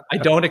 I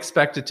don't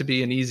expect it to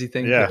be an easy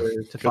thing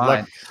to find.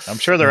 Luck. I'm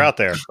sure they're out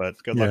there, but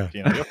good luck.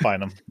 You'll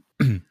find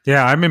them.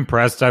 Yeah, I'm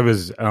impressed. I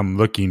was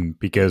looking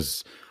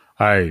because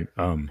I,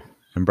 and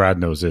Brad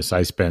knows this,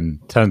 I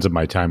spend tons of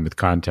my time with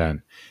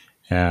content.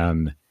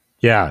 And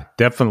yeah,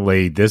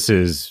 definitely this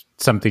is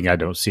something I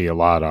don't see a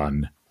lot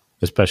on,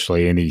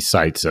 especially any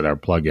sites that are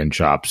plugin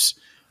shops.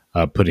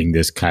 Putting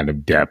this kind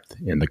of depth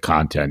in the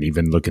content,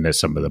 even looking at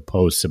some of the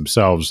posts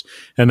themselves.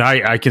 And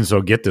I can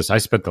so get this. I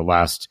spent the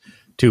last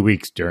 2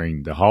 weeks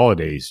during the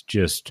holidays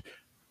just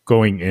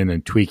going in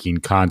and tweaking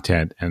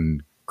content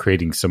and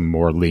creating some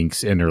more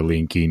links,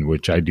 interlinking,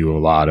 which I do a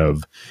lot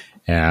of,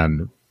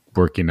 and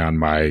working on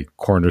my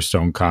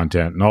cornerstone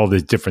content and all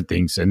these different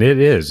things. And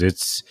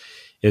it's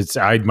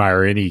I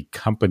admire any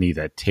company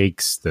that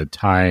takes the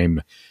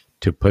time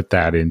to put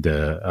that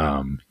into,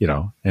 an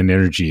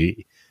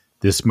energy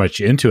this much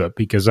into it,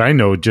 because I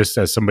know just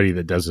as somebody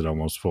that does it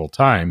almost full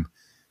time,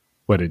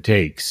 what it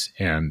takes.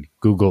 And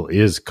Google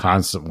is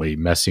constantly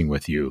messing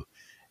with you,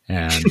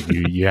 and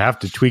you have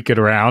to tweak it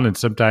around. And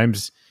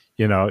sometimes,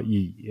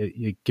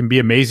 it can be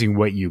amazing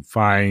what you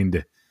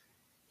find.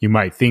 You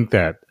might think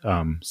that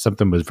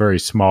something was very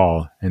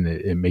small and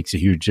it makes a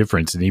huge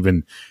difference. And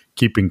even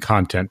keeping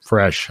content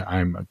fresh,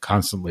 I'm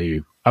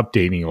constantly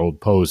updating old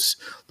posts,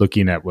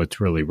 looking at what's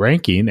really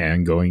ranking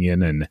and going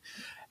in and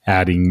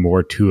adding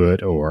more to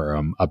it or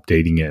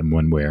updating it in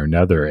one way or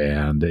another.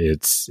 And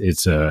it's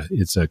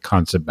a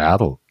constant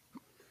battle.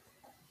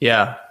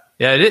 Yeah,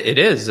 it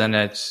is. And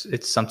it's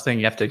something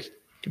you have to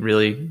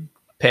really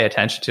pay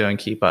attention to and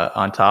keep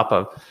on top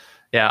of.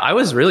 Yeah, I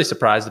was really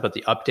surprised about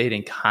the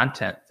updating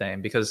content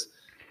thing, because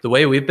the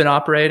way we've been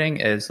operating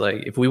is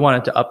like, if we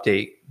wanted to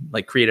update,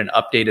 like create an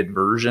updated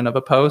version of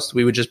a post,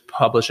 we would just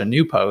publish a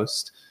new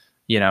post,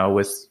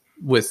 with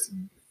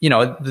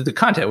the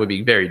content would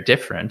be very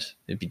different.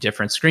 It'd be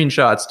different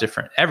screenshots,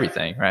 different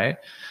everything, right?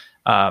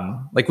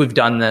 Like we've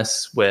done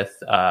this with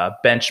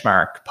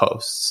benchmark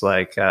posts.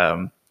 Like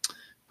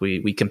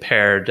we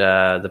compared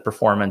the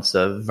performance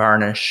of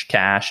Varnish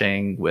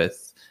caching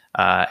with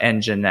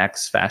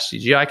Nginx fast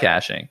CGI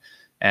caching,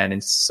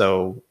 and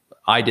so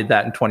I did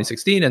that in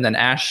 2016, and then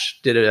Ash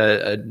did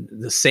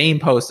the same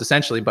post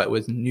essentially, but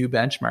with new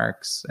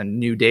benchmarks and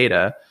new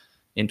data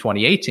in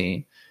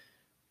 2018.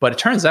 But it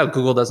turns out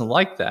Google doesn't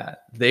like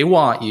that. They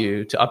want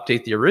you to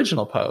update the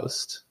original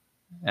post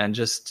and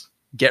just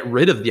get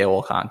rid of the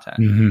old content.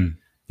 Mm-hmm.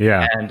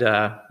 Yeah. And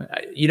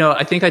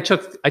I think I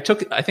took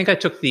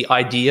the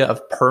idea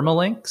of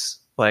permalinks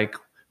like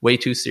way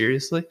too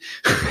seriously.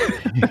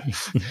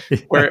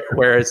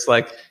 where it's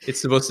like it's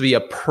supposed to be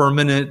a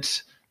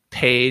permanent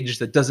page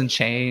that doesn't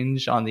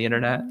change on the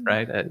internet,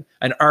 right?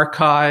 An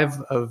archive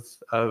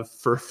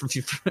for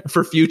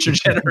future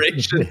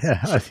generations.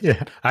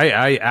 Yeah.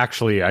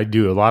 I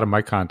do a lot of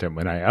my content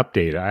when I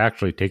update. I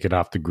actually take it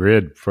off the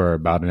grid for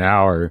about an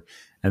hour,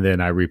 and then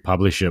I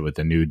republish it with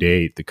the new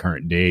date, the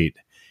current date,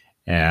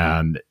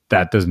 and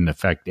that doesn't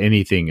affect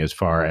anything as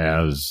far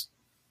as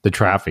the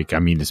traffic. I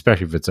mean,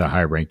 especially if it's a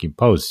high-ranking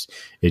post,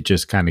 it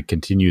just kind of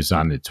continues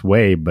on its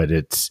way, but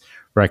it's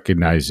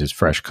recognized as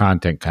fresh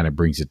content, kind of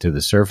brings it to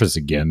the surface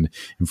again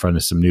in front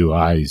of some new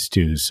eyes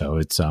too. So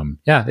it's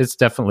it's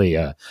definitely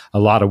a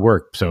lot of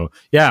work. So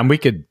yeah, and we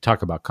could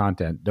talk about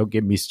content. Don't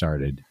get me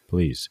started,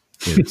 please.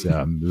 It's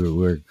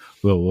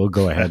we'll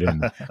go ahead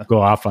and go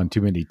off on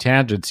too many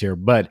tangents here.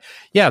 But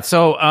yeah,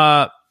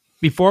 so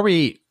before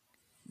we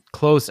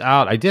close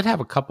out, I did have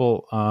a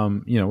couple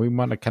we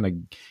want to kind of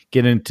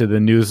get into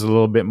the news a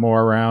little bit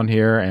more around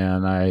here,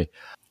 and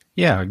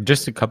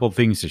just a couple of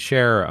things to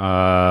share.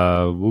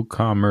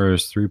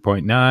 WooCommerce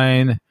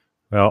 3.9.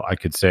 Well, I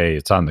could say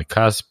it's on the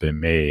cusp. It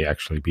may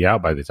actually be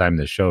out by the time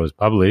the show is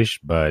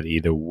published, but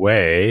either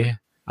way,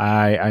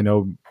 I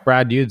know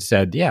Brad, you'd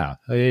said,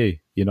 hey,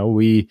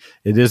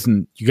 it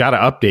isn't, you got to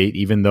update,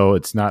 even though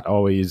it's not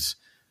always,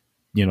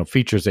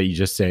 features that you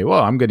just say,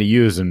 well, I'm going to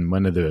use. And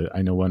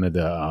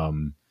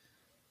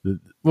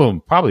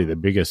probably the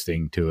biggest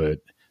thing to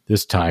it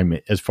this time,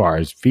 as far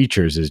as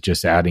features, is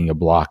just adding a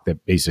block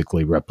that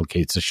basically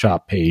replicates a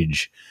shop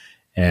page.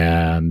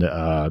 And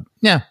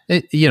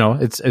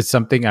it's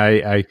something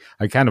I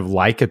kind of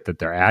like it that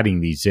they're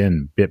adding these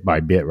in bit by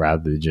bit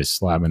rather than just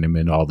slamming them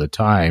in all the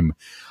time.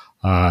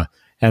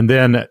 And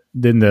then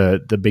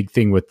the big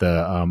thing with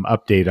the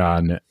update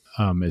on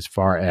as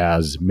far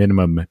as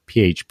minimum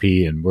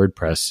PHP and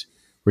WordPress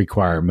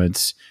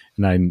requirements.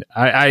 And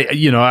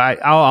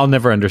I'll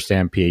never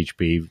understand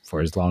PHP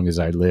for as long as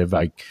I live.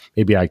 I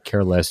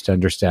care less to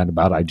understand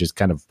about it. I just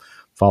kind of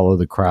follow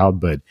the crowd,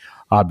 but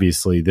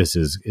obviously this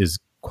is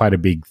quite a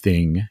big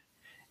thing,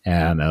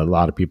 and a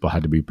lot of people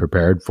had to be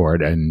prepared for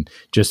it. And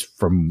just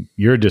from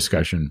your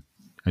discussion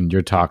and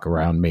your talk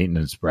around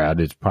maintenance, Brad,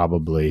 it's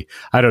probably,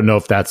 I don't know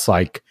if that's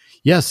like,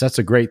 yes, that's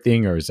a great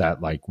thing, or is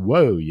that like,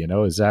 whoa,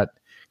 is that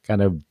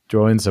kind of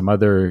throwing some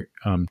other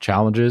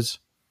challenges?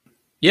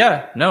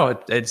 Yeah, no,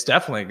 it's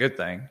definitely a good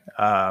thing.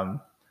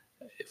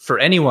 For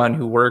anyone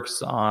who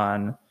works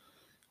on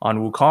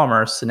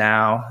WooCommerce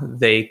now,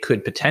 they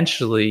could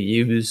potentially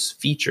use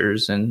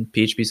features in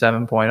PHP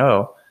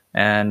 7.0,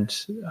 and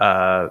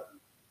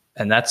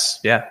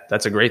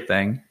that's a great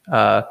thing.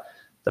 The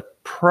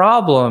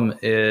problem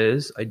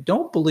is I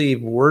don't believe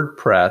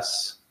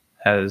WordPress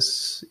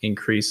has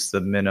increased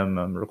the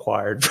minimum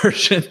required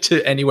version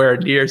to anywhere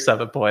near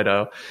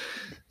 7.0.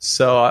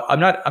 So I'm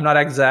not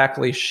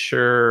exactly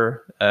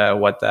sure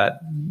what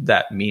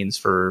that means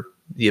for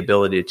the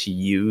ability to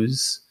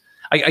use.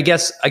 I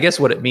guess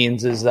what it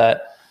means is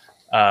that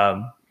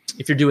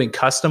if you're doing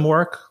custom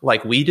work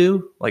like we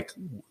do, like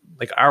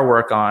our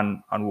work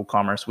on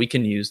WooCommerce, we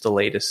can use the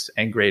latest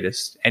and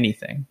greatest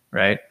anything,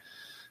 right?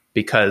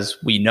 Because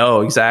we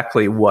know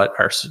exactly what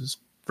our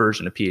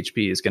version of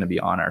PHP is going to be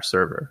on our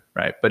server,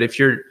 right? But if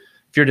you're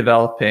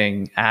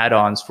developing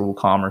add-ons for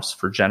WooCommerce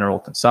for general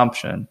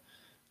consumption,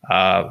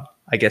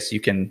 I guess you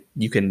can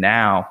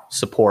now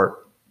support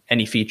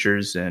any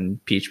features in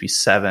PHP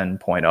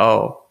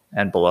 7.0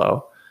 and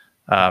below,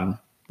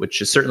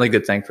 which is certainly a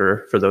good thing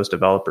for those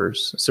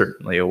developers.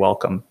 Certainly a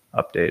welcome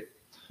update.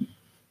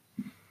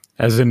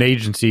 As an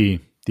agency,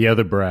 the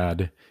other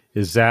Brad,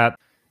 is that,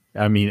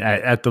 I mean,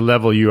 at the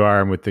level you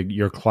are and with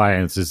your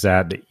clients, is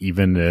that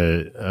even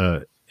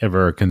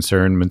ever a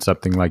concern when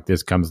something like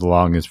this comes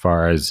along as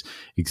far as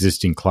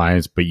existing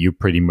clients, but you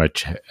pretty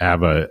much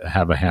have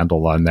a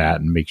handle on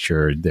that and make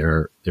sure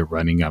they're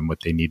running on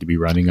what they need to be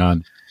running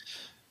on?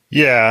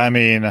 Yeah, I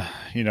mean,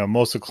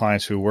 most of the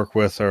clients who work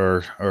with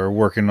are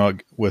working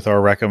with our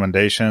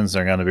recommendations.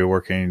 They're going to be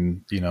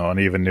working, on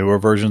even newer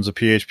versions of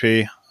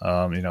PHP,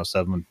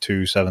 7.2,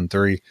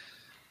 7.3.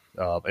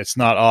 It's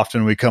not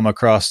often we come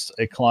across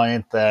a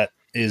client that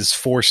is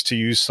forced to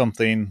use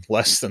something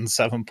less than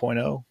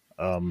 7.0.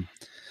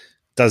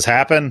 Does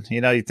happen.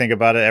 You think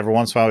about it, every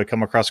once in a while we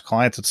come across a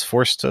client that's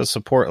forced to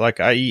support like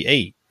IE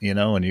 8,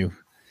 and you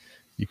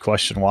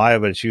question why,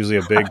 but it's usually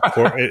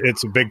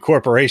it's a big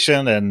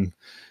corporation, and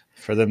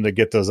for them to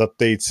get those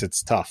updates,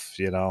 it's tough.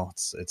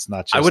 It's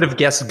not just. I would have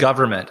guessed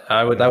government.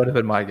 That would have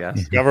been my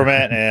guess.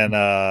 Government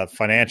and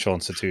financial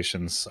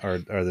institutions are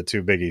the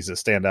two biggies that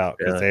stand out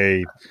because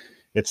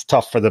it's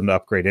tough for them to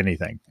upgrade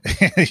anything.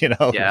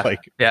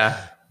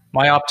 Yeah.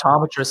 My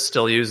optometrist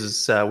still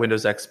uses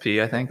Windows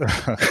XP, I think.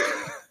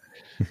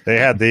 They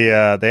had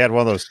one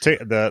of those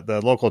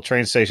the local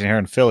train station here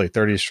in Philly,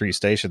 30th Street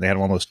Station. They had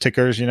one of those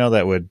tickers,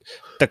 that would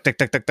tick tick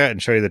tick tick tick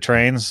and show you the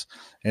trains,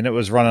 and it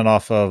was running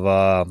off of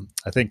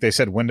I think they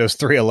said Windows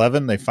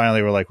 3.11. They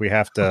finally were like, we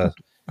have to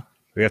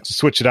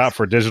switch it out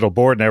for a digital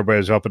board, and everybody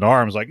was up in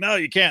arms like, no,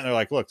 you can't. They're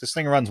like, look, this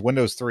thing runs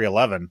Windows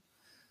 3.11.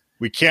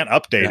 We can't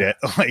update it.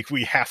 Like,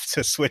 we have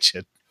to switch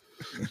it.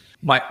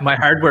 My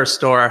hardware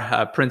store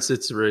prints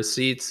its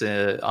receipts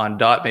on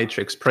dot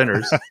matrix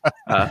printers.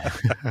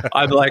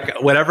 I'm like,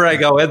 whenever I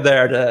go in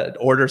there to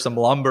order some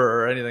lumber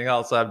or anything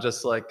else, I'm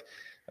just like,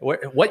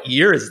 what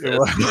year is this?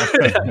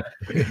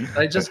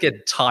 I just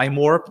get time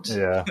warped.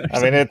 Yeah,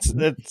 I mean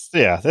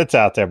it's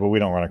out there, but we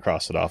don't run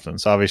across it often.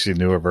 So obviously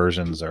newer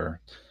versions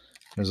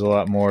there's a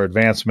lot more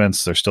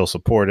advancements. They're still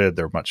supported.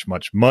 They're much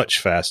much much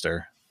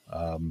faster.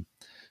 A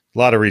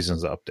lot of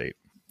reasons to update.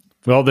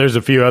 Well, there's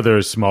a few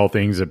other small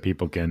things that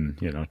people can,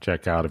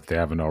 check out if they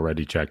haven't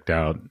already checked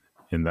out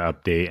in the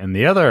update. And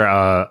the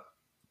other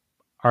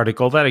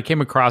article that I came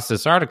across,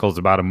 this article is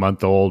about a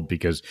month old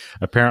because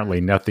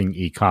apparently nothing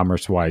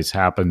e-commerce wise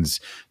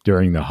happens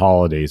during the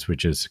holidays,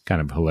 which is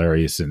kind of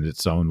hilarious in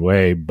its own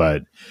way.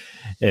 But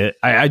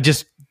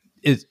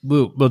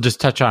we'll just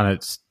touch on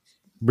it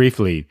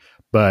briefly.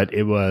 But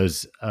it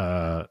was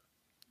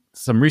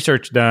some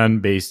research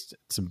done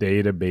some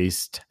data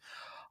based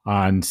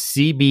on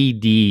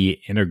CBD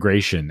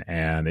integration,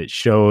 and it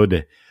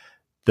showed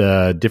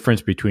the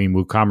difference between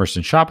WooCommerce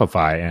and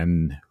Shopify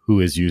and who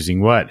is using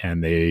what.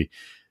 And the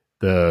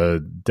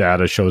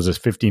data shows us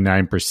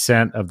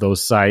 59% of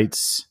those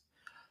sites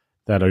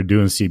that are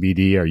doing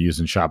CBD are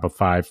using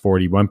Shopify,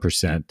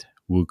 41%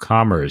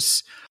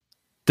 WooCommerce.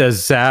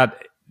 Does that,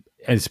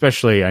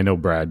 especially, I know,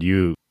 Brad,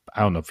 I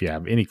don't know if you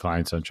have any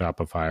clients on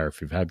Shopify or if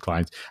you've had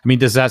clients. I mean,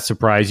 does that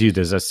surprise you?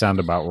 Does that sound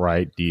about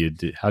right?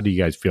 How do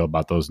you guys feel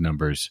about those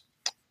numbers?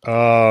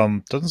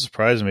 Doesn't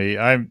surprise me.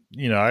 I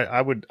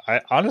would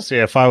honestly,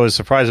 if I was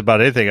surprised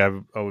about anything,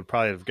 I would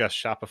probably have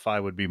guessed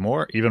Shopify would be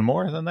even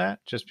more than that,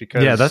 just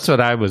because. Yeah, that's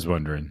what I was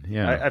wondering.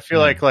 Yeah, I feel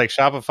like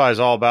Shopify is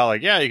all about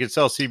like, yeah, you can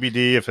sell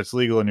CBD if it's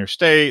legal in your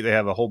state. They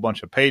have a whole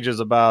bunch of pages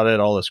about it,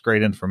 all this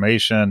great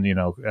information,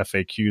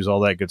 FAQs,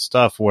 all that good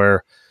stuff.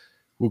 Where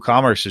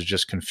WooCommerce is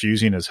just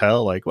confusing as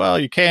hell. Like, well,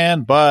 you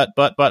can, but,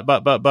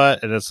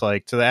 and it's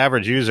like, to the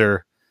average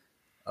user,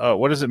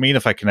 what does it mean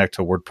if I connect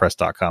to a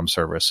WordPress.com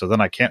service? So then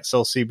I can't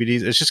sell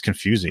CBDs. It's just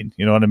confusing.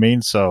 You know what I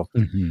mean? So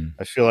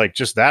I feel like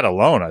just that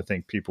alone, I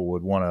think people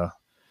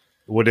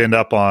would end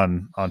up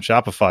on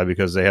Shopify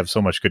because they have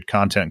so much good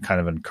content kind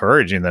of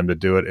encouraging them to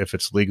do it if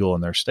it's legal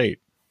in their state.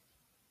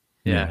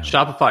 Yeah.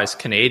 Shopify is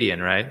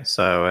Canadian, right?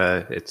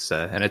 So it's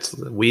and it's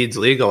weed's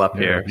legal up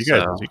here. You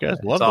guys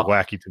love the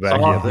wacky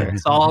tobacco up there.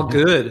 It's all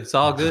good. It's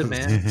all good,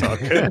 man. It's all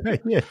good.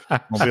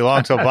 Won't be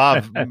long till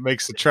Bob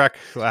makes the trek.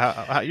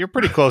 You're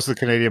pretty close to the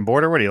Canadian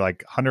border. What are you,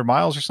 like 100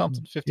 miles or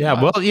something? 50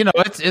 miles? Well,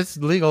 it's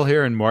legal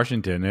here in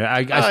Washington.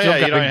 I still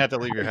you don't even have to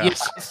leave your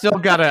house. I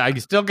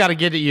still gotta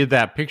get you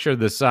that picture of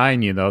the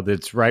sign.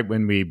 That's right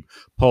when we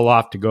pull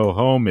off to go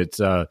home. It's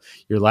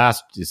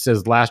it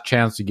says last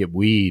chance to get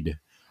weed.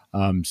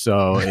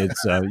 So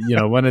it's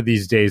one of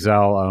these days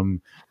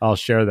I'll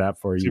share that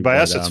for you. See, by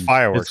us, it's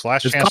fireworks.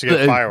 Last chance to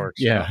get fireworks.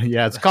 Yeah.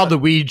 It's called the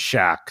Weed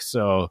Shack.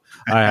 So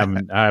I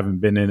haven't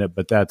been in it,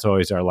 but that's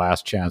always our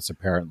last chance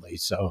apparently.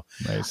 So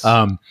nice.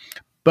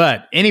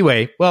 But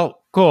anyway,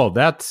 well, cool.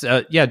 That's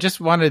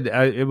just wanted.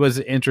 It was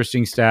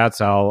interesting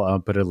stats. I'll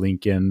put a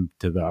link in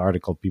to the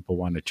article. People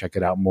want to check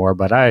it out more.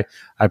 But I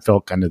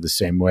felt kind of the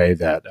same way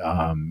that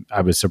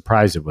I was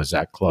surprised it was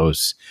that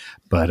close.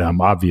 But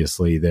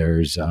obviously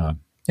there's.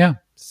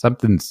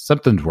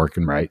 Something's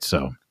working right.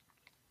 So,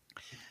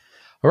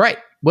 all right.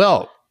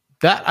 Well,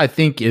 that I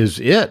think is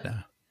it.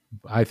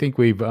 I think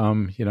we've,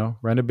 run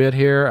a bit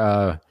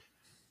here.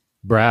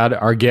 Brad,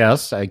 our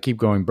guest, I keep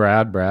going,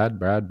 Brad. It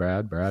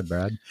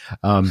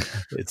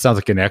sounds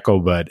like an echo,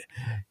 but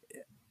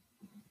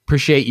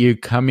appreciate you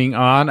coming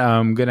on.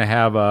 I'm going to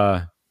have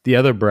the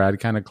other Brad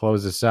kind of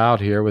close us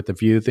out here with a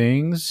few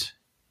things.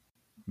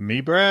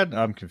 Me, Brad?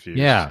 I'm confused.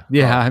 Yeah.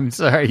 I'm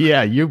sorry.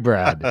 Yeah, you,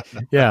 Brad.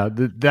 Yeah,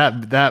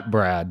 that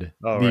Brad.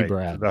 Right.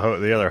 Brad.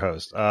 The other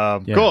host.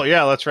 Cool.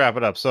 Yeah, let's wrap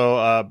it up.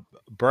 So,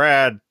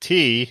 Brad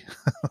T,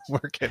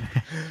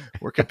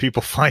 where can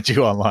people find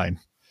you online?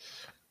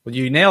 Well,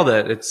 you nailed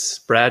it. It's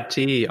Brad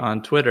T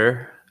on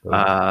Twitter,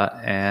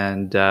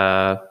 and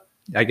I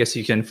guess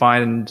you can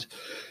find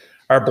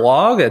our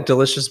blog at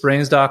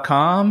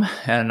deliciousbrains.com,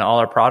 and all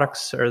our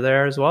products are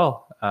there as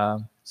well.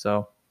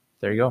 So.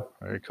 There you go.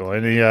 Very cool.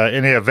 Any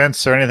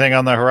events or anything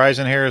on the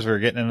horizon here as we're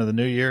getting into the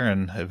new year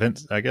and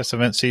event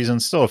season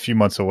still a few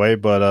months away,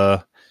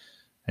 but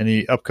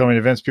any upcoming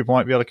events people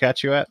might be able to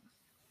catch you at?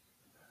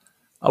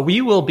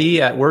 We will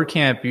be at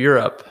WordCamp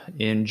Europe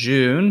in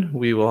June.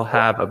 We will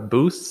have a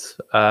booth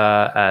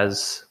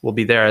as we'll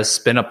be there as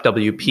Spin Up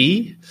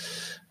WP.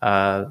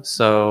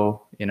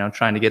 So,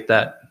 trying to get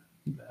that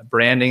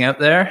branding out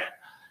there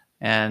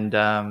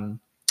and,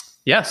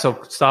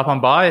 so stop on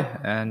by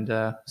and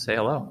say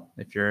hello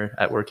if you're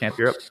at WordCamp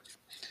Europe.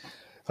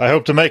 I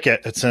hope to make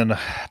it. It's in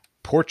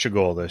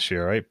Portugal this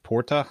year, right?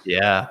 Porto?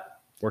 Yeah.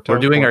 We're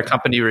doing our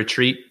company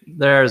retreat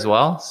there as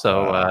well.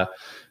 So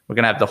we're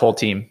going to have the whole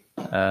team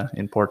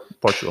in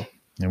Portugal.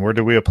 And where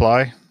do we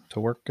apply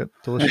to work at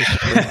Delicious?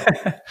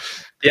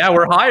 Yeah,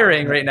 we're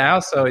hiring right now.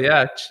 So,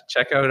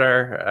 check out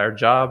our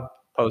job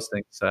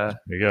postings. There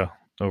you go.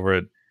 Over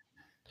at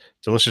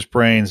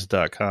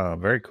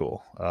deliciousbrains.com. Very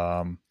cool.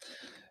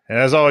 And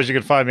as always, you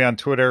can find me on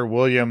Twitter,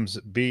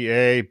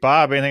 WilliamsBA.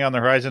 Bob, anything on the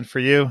horizon for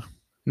you?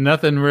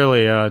 Nothing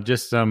really.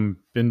 Just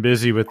been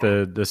busy with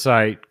the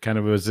site. Kind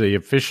of was the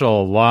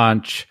official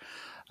launch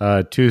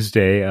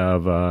Tuesday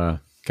of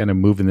kind of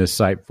moving this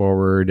site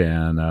forward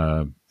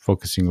and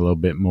focusing a little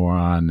bit more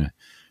on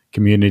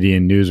community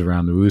and news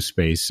around the Woo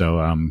space. So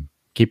I'm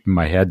keeping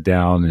my head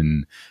down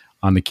and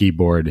on the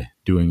keyboard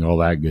doing all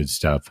that good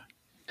stuff.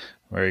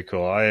 Very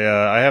cool.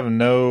 I have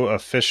no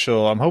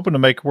official. I'm hoping to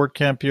make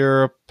WordCamp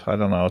Europe. I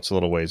don't know. It's a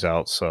little ways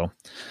out. So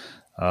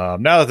now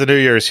that the new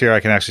year is here,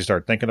 I can actually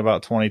start thinking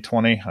about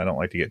 2020. I don't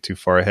like to get too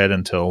far ahead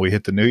until we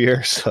hit the new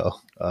year. So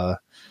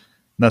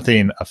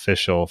nothing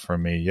official for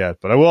me yet.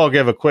 But I will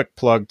give a quick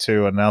plug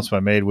to an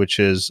announcement I made, which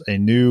is a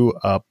new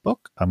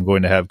book I'm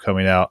going to have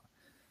coming out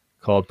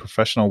called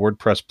Professional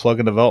WordPress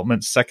Plugin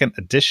Development 2nd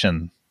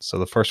Edition. So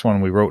the first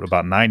one we wrote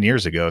about 9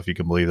 years ago, if you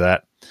can believe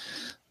that.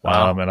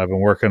 Wow. And I've been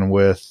working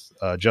with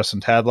Justin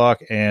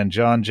Tadlock and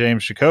John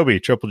James Jacoby.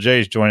 Triple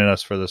J is joining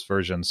us for this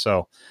version.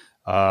 So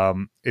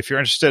if you're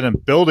interested in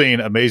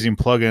building amazing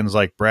plugins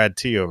like Brad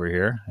T over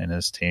here and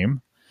his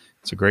team,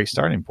 it's a great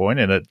starting point.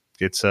 And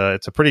it's a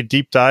pretty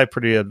deep dive,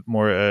 pretty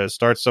more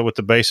starts with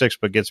the basics,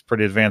 but gets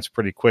pretty advanced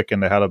pretty quick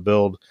into how to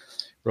build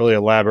really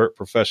elaborate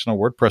professional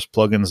WordPress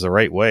plugins the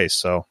right way.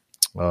 So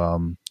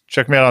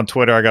check me out on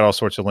Twitter. I got all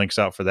sorts of links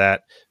out for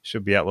that.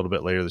 Should be out a little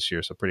bit later this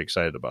year. So pretty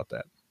excited about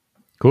that.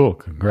 Cool.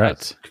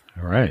 Congrats.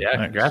 All right. Yeah.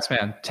 Congrats,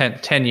 man.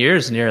 10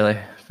 years nearly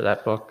for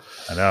that book.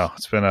 I know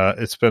it's been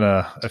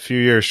a few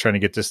years trying to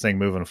get this thing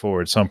moving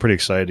forward. So I'm pretty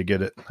excited to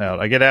get it out.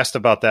 I get asked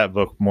about that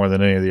book more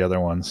than any of the other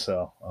ones.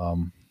 So I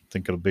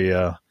think it'll be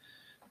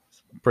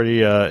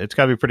it's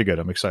gotta be pretty good.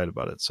 I'm excited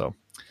about it. So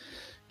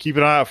keep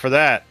an eye out for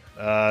that.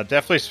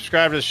 Definitely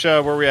subscribe to the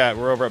show. Where we at?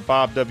 We're over at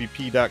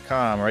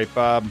bobwp.com, right,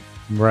 Bob?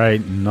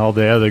 Right. And all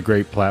the other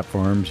great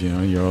platforms,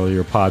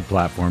 your pod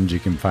platforms, you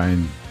can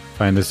find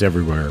us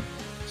everywhere.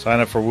 Sign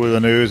up for Woo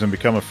the News and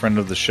become a friend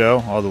of the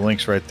show. All the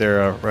links right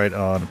there, right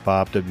on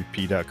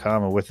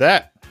bobwp.com. And with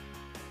that,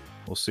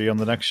 we'll see you on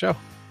the next show.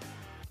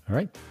 All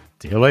right.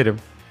 See you later.